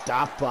shoots.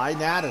 Stopped by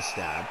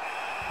Nattestad.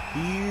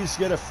 He's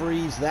going to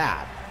freeze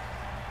that.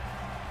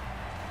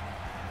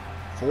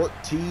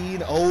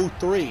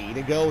 14:03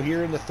 to go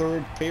here in the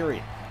third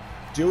period.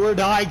 Do or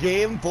die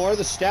game for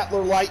the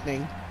Stettler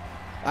Lightning.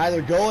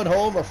 Either going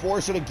home or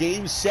forcing a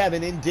Game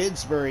 7 in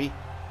Didsbury.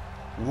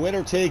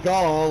 Winner take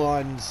all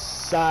on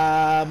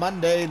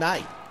Monday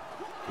night.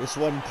 This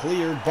one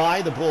cleared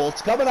by the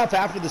Bolts. Coming up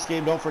after this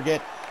game, don't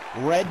forget,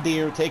 Red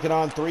Deer taking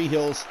on Three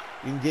Hills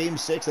in Game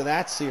 6 of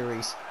that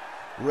series.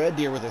 Red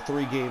Deer with a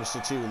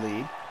 3-2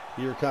 lead.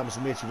 Here comes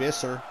Mitch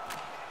Visser.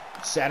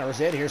 Centers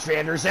in. Here's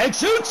Van der Zeg.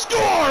 Shoots,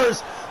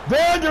 scores!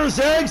 Van der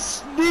Zeg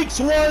sneaks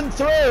one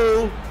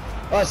through.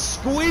 A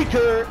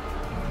squeaker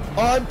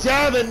on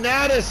Davin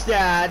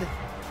Nattestad.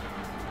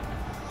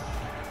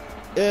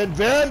 And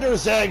Van der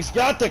Zeg's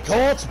got the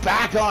Colts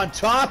back on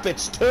top.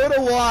 It's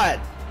 2-1.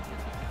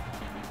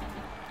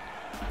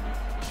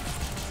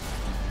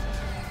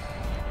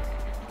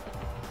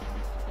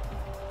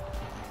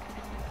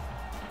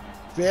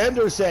 Van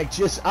der Zeg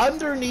just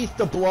underneath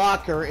the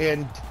blocker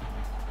and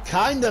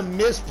kind of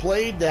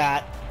misplayed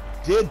that,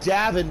 did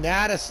Davin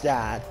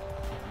Nattestad.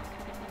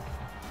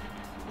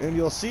 And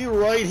you'll see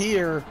right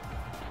here,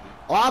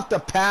 off the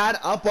pad,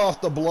 up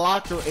off the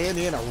blocker, and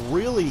in a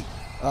really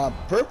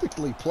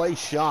perfectly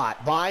placed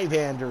shot by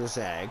Van der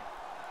Zeg.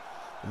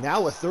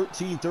 Now with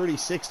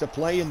 13:36 to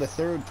play in the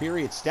third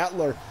period,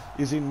 Stettler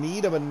is in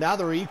need of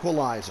another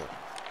equalizer.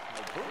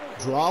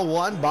 Draw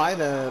one by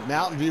the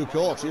Mountain View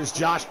Colts. Here's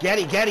Josh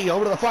Getty. Getty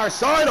over to the far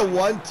side. A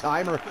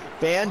one-timer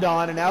banned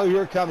on. And now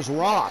here comes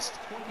Rost.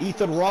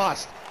 Ethan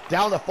Rost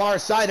down the far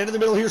side. Into the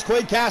middle. Here's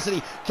Quade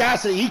Cassidy.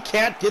 Cassidy, he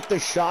can't get the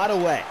shot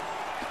away.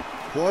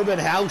 Corbin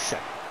Hauschen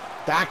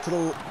back to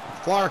the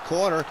far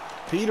corner.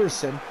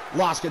 Peterson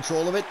lost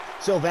control of it.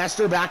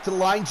 Sylvester back to the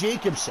line.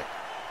 Jacobson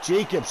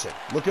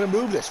looking to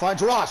move this.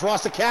 Finds Ross.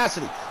 Ross to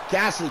Cassidy.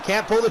 Cassidy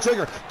can't pull the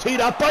trigger.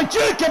 Teed up by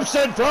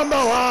Jacobson from the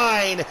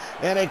line.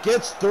 And it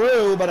gets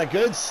through, but a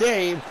good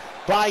save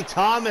by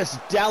Thomas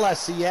De La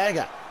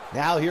Ciega.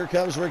 Now here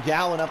comes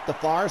Vergowan up the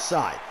far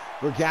side.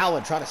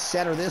 Vergowan trying to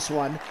center this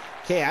one.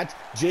 Can't.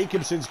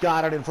 Jacobson's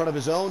got it in front of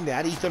his own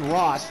net. Ethan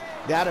Ross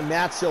down to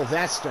Matt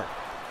Sylvester.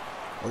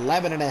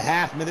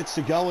 11.5 minutes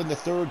to go in the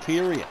third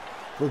period.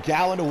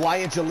 Vergowan to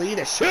Wyatt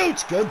Jelena.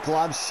 Shoots. Good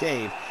glove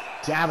save.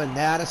 Davin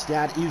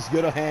Nattestad is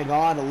going to hang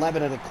on.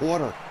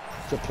 11.25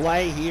 to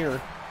play here.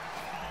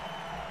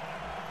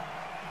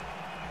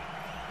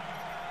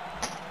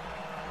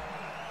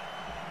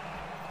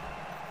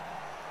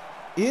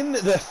 In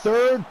the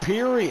third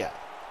period,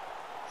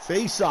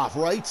 face-off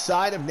right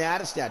side of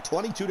Nattestad,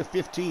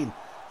 22-15.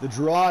 The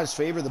draws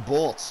favor the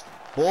Bolts.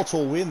 Bolts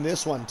will win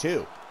this one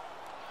too.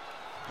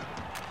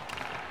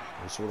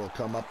 This one will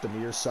come up the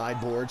near side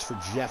boards for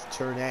Jeff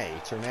Turnay.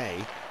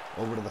 Turnay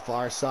over to the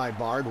far side,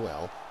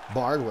 Bardwell.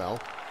 Bardwell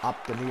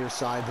up the near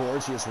side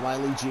boards. Here's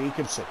Riley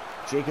Jacobson.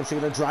 Jacobson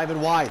going to drive it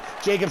wide.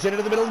 Jacobson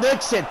into the middle.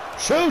 Nixon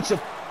shoots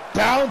and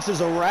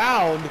bounces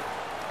around.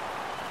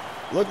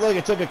 Looked like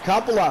it took a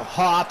couple of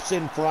hops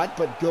in front,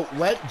 but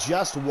went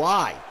just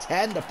wide.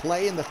 10 to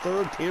play in the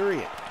third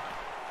period.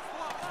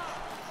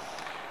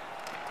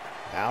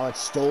 Now it's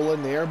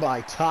stolen there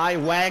by Ty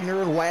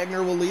Wagner, and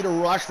Wagner will lead a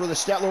rush for the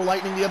Stettler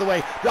Lightning the other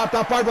way. Dropped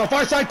off Bardwell,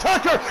 far side,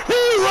 Tucker!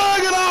 He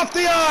rang it off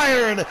the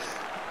iron!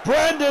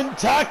 Brendan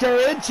Tucker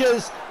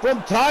inches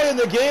from tying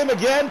the game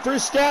again for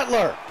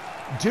Stettler.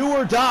 Do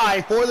or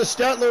die for the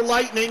Stettler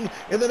Lightning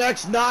in the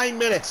next 9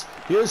 minutes.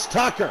 Here's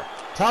Tucker.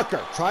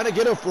 Tucker trying to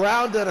get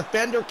around the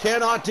defender,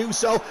 cannot do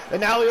so. And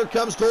now here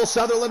comes Cole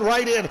Sutherland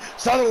right in.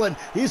 Sutherland,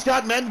 he's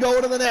got men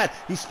going to the net.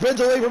 He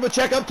spins away from a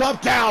check up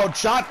top, down.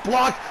 Shot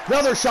blocked.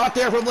 Another shot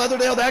there from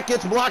Leatherdale. That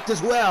gets blocked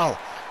as well.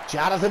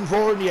 Jonathan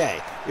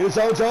Fournier. His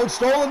own zone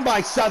stolen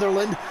by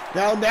Sutherland.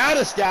 Now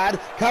Nadestad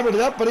covered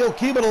it up, but he'll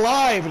keep it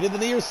alive. And in the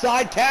near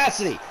side,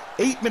 Cassidy.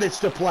 8 minutes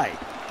to play.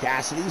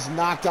 Cassidy's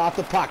knocked off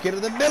the puck into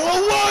the middle.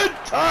 A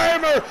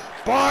one-timer.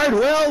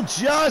 Bardwell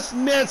just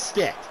missed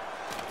it.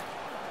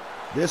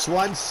 This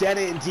one sent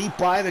in deep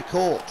by the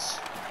Colts.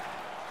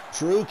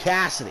 Drew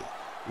Cassidy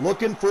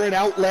looking for an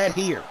outlet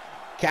here.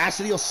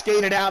 Cassidy will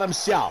skate it out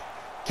himself.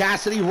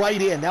 Cassidy right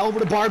in. Now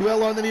over to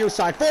Bardwell on the near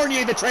side.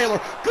 Fournier the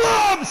trailer.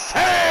 Glove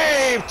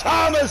save!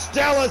 Thomas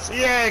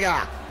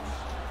Delasiega.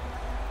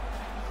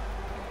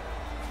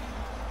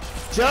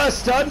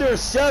 Just under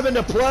 7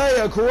 to play.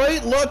 A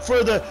great look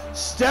for the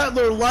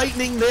Stettler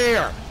Lightning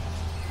there.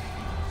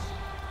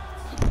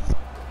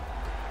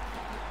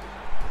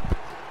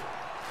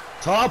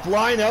 Top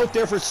line out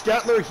there for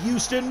Stettler,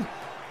 Houston,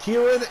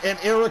 Kieran, and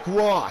Eric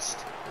Rost.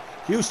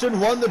 Houston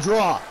won the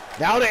draw.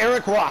 Now to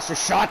Eric Rost. A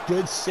shot,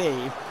 good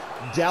save.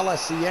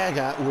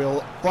 Delasiega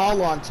will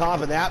fall on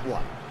top of that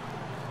one.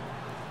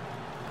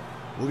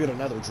 We'll get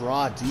another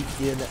draw deep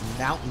in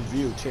Mountain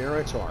View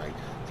territory.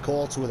 The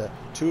Colts with a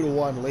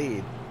 2-1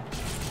 lead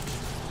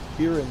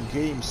here in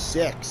Game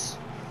 6.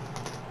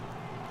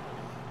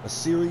 A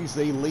series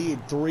they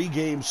lead 3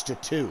 games to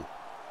 2.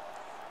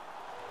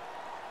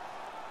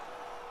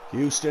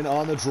 Houston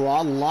on the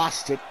draw,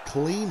 lost it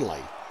cleanly.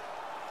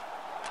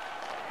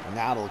 And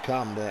now it'll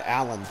come to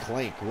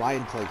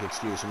Ryan Klink,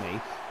 excuse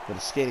me. But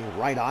it's skating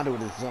right onto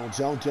it in his own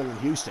zone. Dylan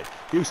Houston.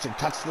 Houston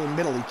cuts to the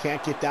middle. He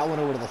can't get that one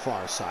over to the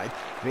far side.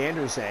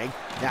 Vanderzeg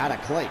now to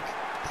Klink.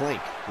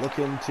 Klink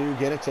looking to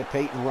get it to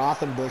Peyton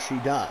Rothenbush. He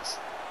does.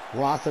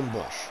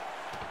 Rothenbush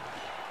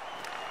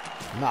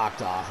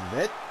knocked off of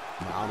it.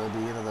 Now it'll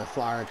be into the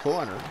far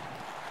corner.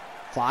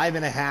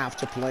 5.5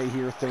 to play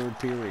here, third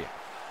period.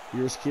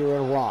 Here's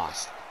Kieran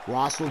Rost.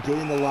 Rost will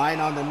gain the line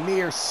on the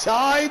near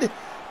side,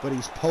 but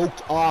he's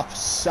poked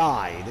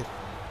offside.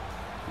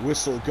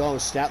 Whistle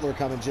goes. Stettler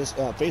coming just,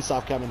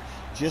 face-off coming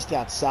just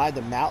outside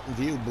the Mountain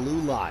View blue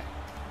line.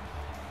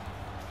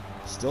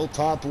 Still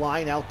top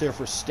line out there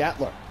for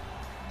Stettler.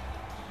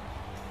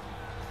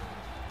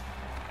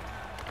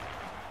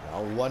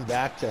 Now one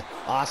back to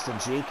Austin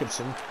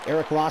Jacobson.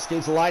 Eric Ross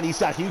gains the line. He's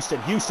got Houston.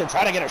 Houston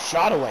trying to get a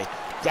shot away.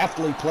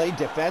 Deftly played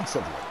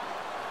defensively.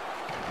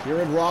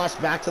 Kieran Ross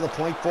back to the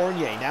point.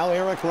 Fournier. Now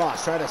Eric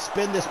Ross trying to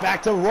spin this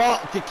back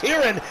to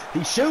Kieran.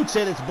 He shoots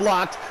it. It's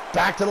blocked.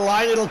 Back to the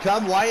line it'll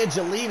come. Wyatt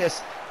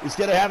Jelinas is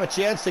going to have a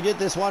chance to get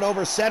this one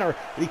over center.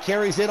 He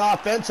carries it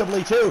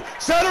offensively too.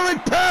 Centering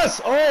pass.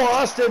 Oh,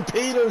 Austin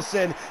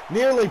Peterson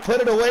nearly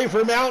put it away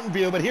for Mountain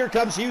View. But here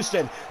comes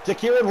Houston to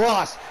Kieran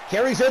Ross.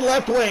 Carries in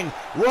left wing.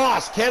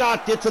 Ross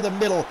cannot get to the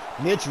middle.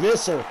 Mitch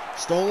Visser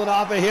stolen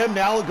off of him.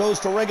 Now it goes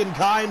to Regan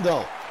Kime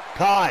though.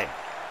 Kime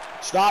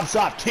stops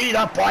up, teed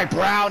up by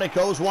Brown. It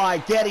goes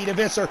wide. Getty to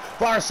Visser.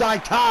 Far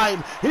side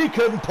Kime. He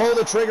couldn't pull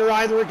the trigger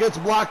either. It gets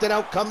blocked, and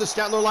out come the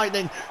Stettler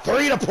Lightning.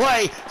 3 to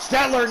play.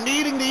 Stettler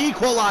needing the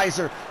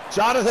equalizer.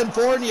 Jonathan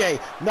Fournier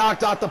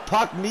knocked out the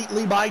puck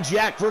neatly by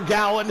Jack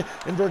Vergowan,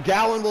 and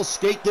Vergowan will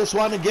skate this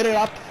one and get it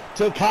up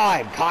to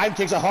Kime. Kime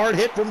takes a hard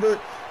hit from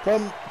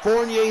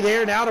Fournier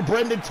there. Now to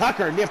Brendan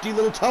Tucker. Nifty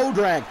little toe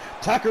drag.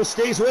 Tucker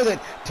stays with it.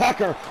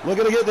 Tucker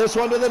looking to get this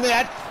one to the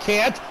net.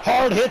 Can't.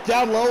 Hard hit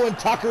down low, and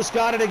Tucker's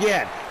got it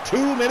again.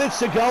 2 minutes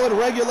to go in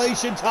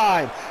regulation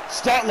time.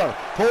 Stettler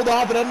pulled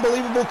off an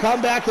unbelievable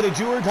comeback in a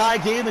do-or-die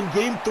game in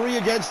Game 3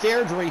 against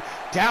Airdrie.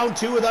 Down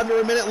 2 with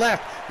under a minute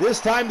left. This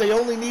time they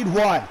only need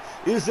 1.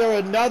 Is there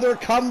another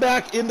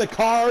comeback in the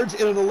cards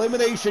in an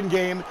elimination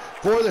game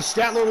for the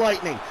Stettler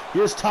Lightning?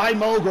 Here's Ty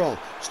Mulgrove.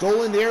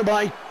 Stolen there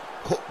by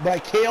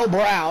Cale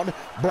Brown.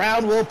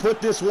 Brown will put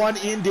this one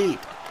in deep.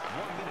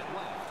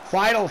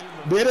 Final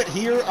minute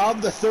here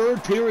of the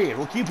third period.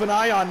 We'll keep an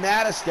eye on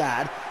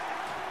Nadestad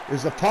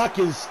as the puck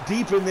is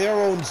deep in their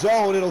own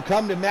zone. It'll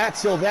come to Matt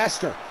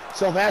Sylvester.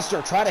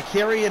 Sylvester try to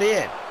carry it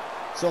in.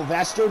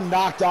 Sylvester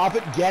knocked off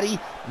it. Getty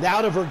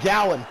now to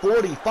Vergowan.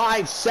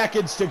 45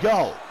 seconds to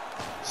go.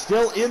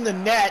 Still in the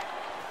net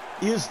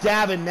is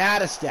Davin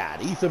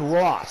Nadestad. Ethan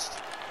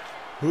Rost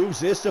moves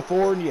this to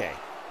Fournier.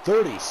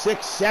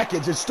 36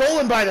 seconds. It's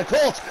stolen by the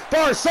Colts.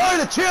 Far side,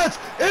 a chance.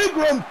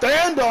 Ingram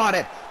banned on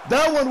it.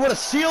 That one would have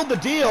sealed the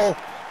deal.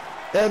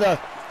 And a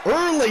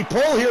early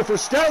pull here for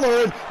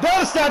Stettler. And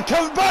Nottestad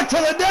coming back to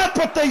the net,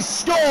 but they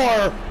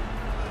score.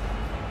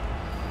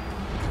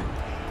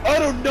 I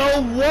don't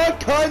know what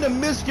kind of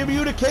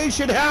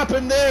miscommunication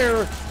happened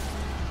there,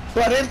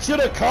 but it should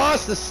have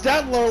cost the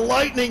Stettler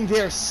Lightning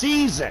their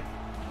season.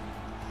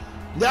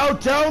 Now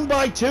down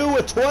by 2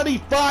 with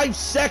 25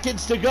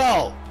 seconds to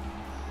go.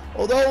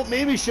 Although,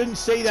 maybe shouldn't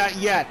say that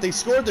yet. They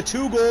scored the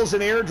 2 goals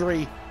in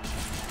Airdrie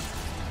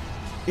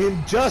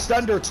in just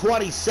under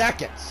 20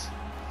 seconds.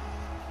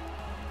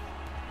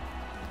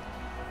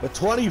 But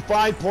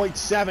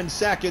 25.7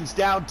 seconds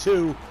down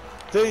 2.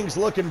 Things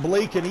looking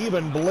bleak and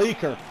even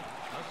bleaker.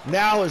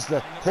 Now as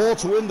the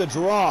Colts win the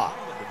draw.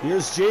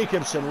 Here's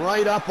Jacobson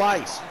right up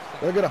ice.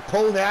 They're going to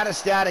pull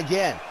Nottestad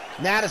again.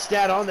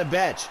 Nottestad on the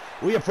bench.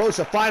 We approach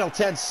the final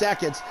 10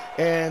 seconds,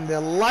 and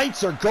the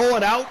lights are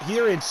going out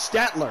here in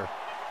Stettler.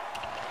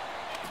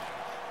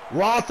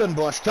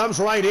 Rothenbush comes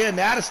right in.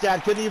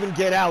 Nottestad couldn't even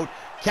get out.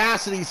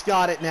 Cassidy's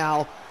got it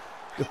now.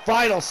 The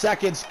final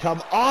seconds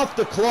come off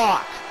the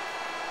clock.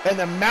 And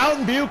the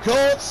Mountain View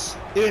Colts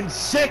in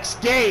 6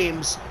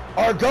 games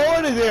are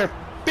going to their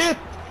 5th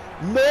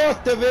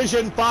North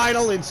Division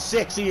final in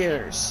 6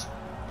 years.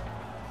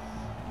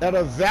 And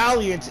a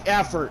valiant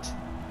effort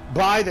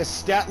by the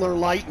Stettler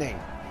Lightning.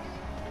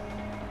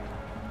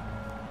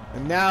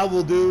 And now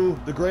we'll do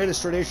the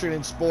greatest tradition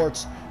in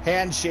sports,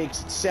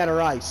 handshakes at center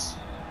ice.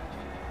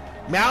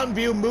 Mountain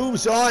View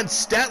moves on,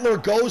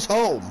 Stettler goes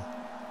home.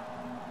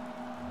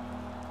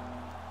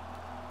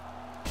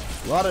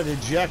 A lot of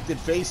dejected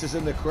faces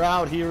in the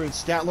crowd here in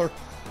Stettler.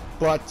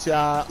 But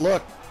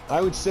look,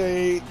 I would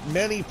say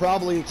many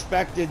probably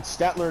expected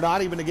Stettler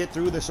not even to get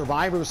through the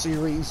Survivor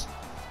Series.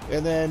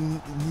 And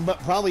then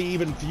probably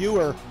even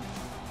fewer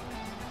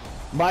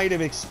might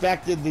have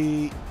expected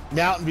the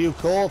Mountain View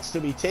Colts to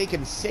be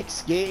taking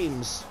 6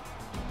 games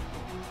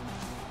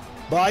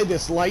by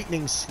this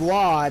Lightning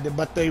squad,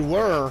 but they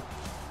were.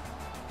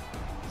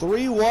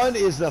 3-1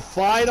 is the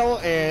final,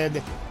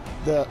 and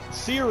the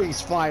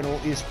series final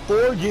is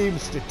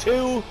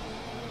 4-2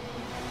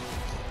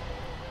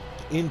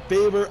 in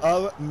favor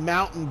of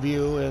Mountain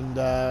View, and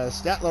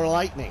Stettler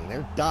Lightning,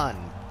 they're done.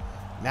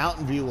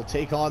 Mountain View will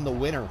take on the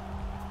winner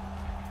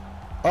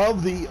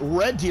of the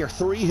Red Deer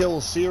Three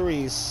Hills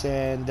Series,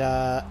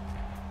 and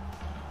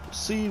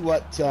see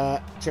what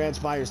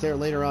transpires there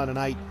later on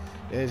tonight.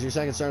 As your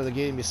second start of the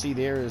game, you see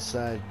there is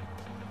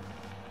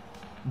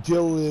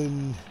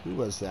Dylan, who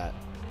was that?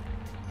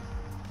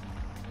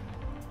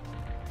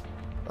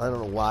 I don't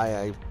know why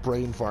I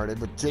brain farted,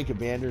 but Jacob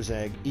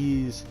Vanderzeg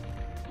is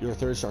your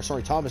third star.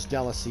 Sorry, Thomas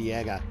Della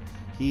Ciega.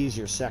 He's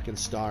your second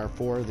star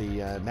for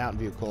the Mountain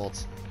View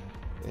Colts.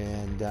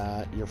 And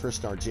your first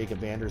star, Jacob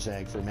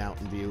Vanderzeg for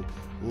Mountain View.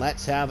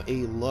 Let's have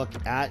a look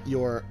at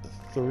your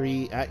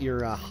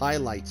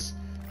highlights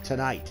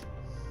tonight.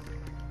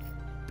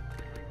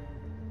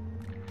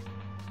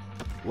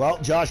 Well,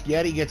 Josh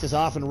Getty gets us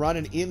off and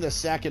running in the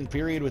second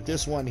period with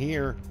this one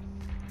here.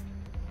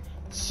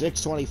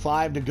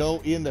 6:25 to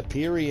go in the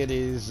period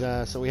is,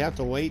 so we have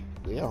to wait,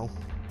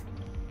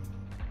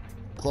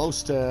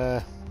 close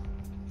to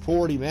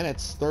 40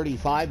 minutes,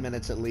 35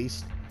 minutes at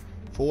least,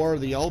 for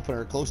the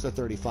opener, close to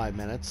 35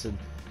 minutes, and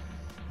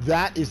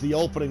that is the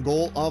opening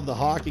goal of the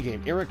hockey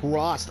game. Eric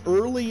Rost,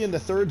 early in the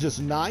third,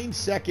 just 9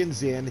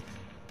 seconds in,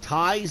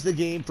 ties the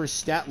game for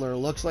Stettler.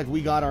 Looks like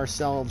we got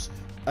ourselves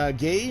a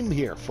game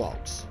here,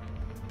 folks.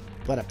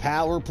 But a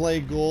power play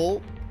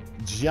goal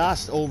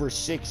just over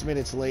 6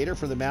 minutes later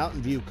for the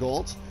Mountain View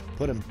Colts.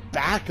 Put him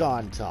back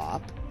on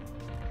top.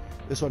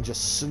 This one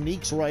just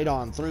sneaks right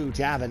on through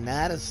Gavin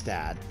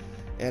Nottestad.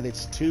 And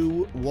it's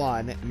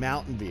 2-1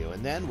 Mountain View.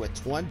 And then with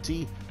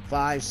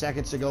 25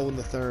 seconds to go in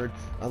the third,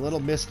 a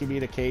little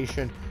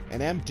miscommunication,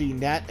 an empty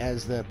net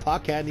as the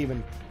puck hadn't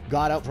even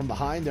got out from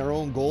behind their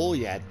own goal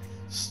yet.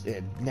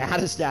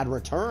 Nottestad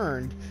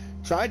returned,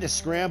 tried to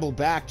scramble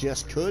back,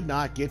 just could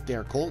not get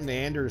there. Colton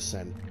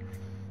Anderson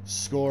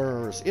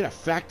scores. In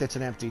effect, it's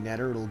an empty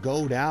netter. It'll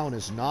go down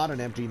as not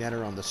an empty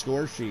netter on the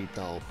score sheet,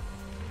 though.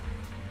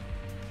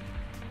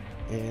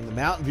 And the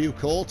Mountain View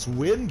Colts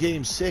win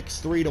Game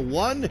 6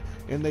 3-1,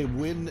 and they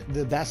win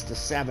the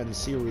best-of-7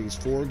 series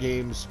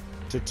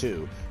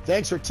 4-2.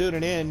 Thanks for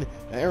tuning in.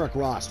 Eric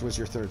Rost was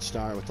your third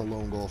star with the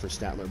lone goal for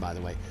Stettler, by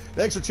the way.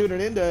 Thanks for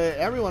tuning in to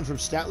everyone from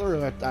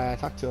Stettler. I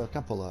talked to a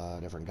couple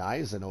of different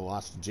guys. I know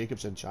Austin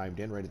Jacobson chimed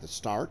in right at the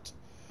start.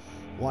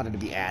 Wanted to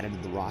be added to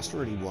the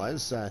roster, and he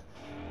was. A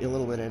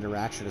little bit of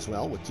interaction as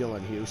well with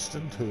Dylan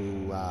Houston,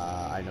 who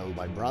I know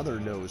my brother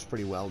knows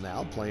pretty well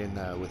now, playing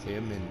with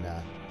him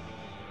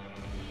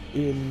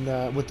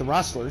with the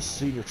Rustlers,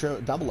 Senior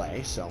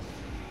AA. So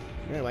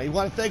anyway, we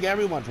want to thank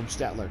everyone from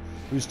Stettler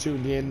who's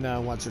tuned in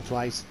once or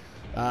twice.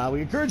 We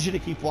encourage you to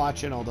keep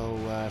watching, although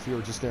if you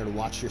were just there to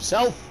watch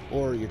yourself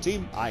or your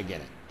team, I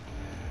get it.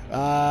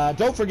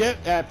 Don't forget,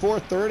 at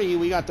 4:30,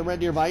 we got the Red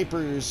Deer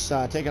Vipers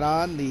taking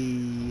on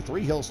the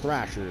Three Hills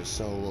Thrashers,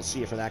 so we'll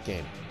see you for that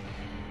game.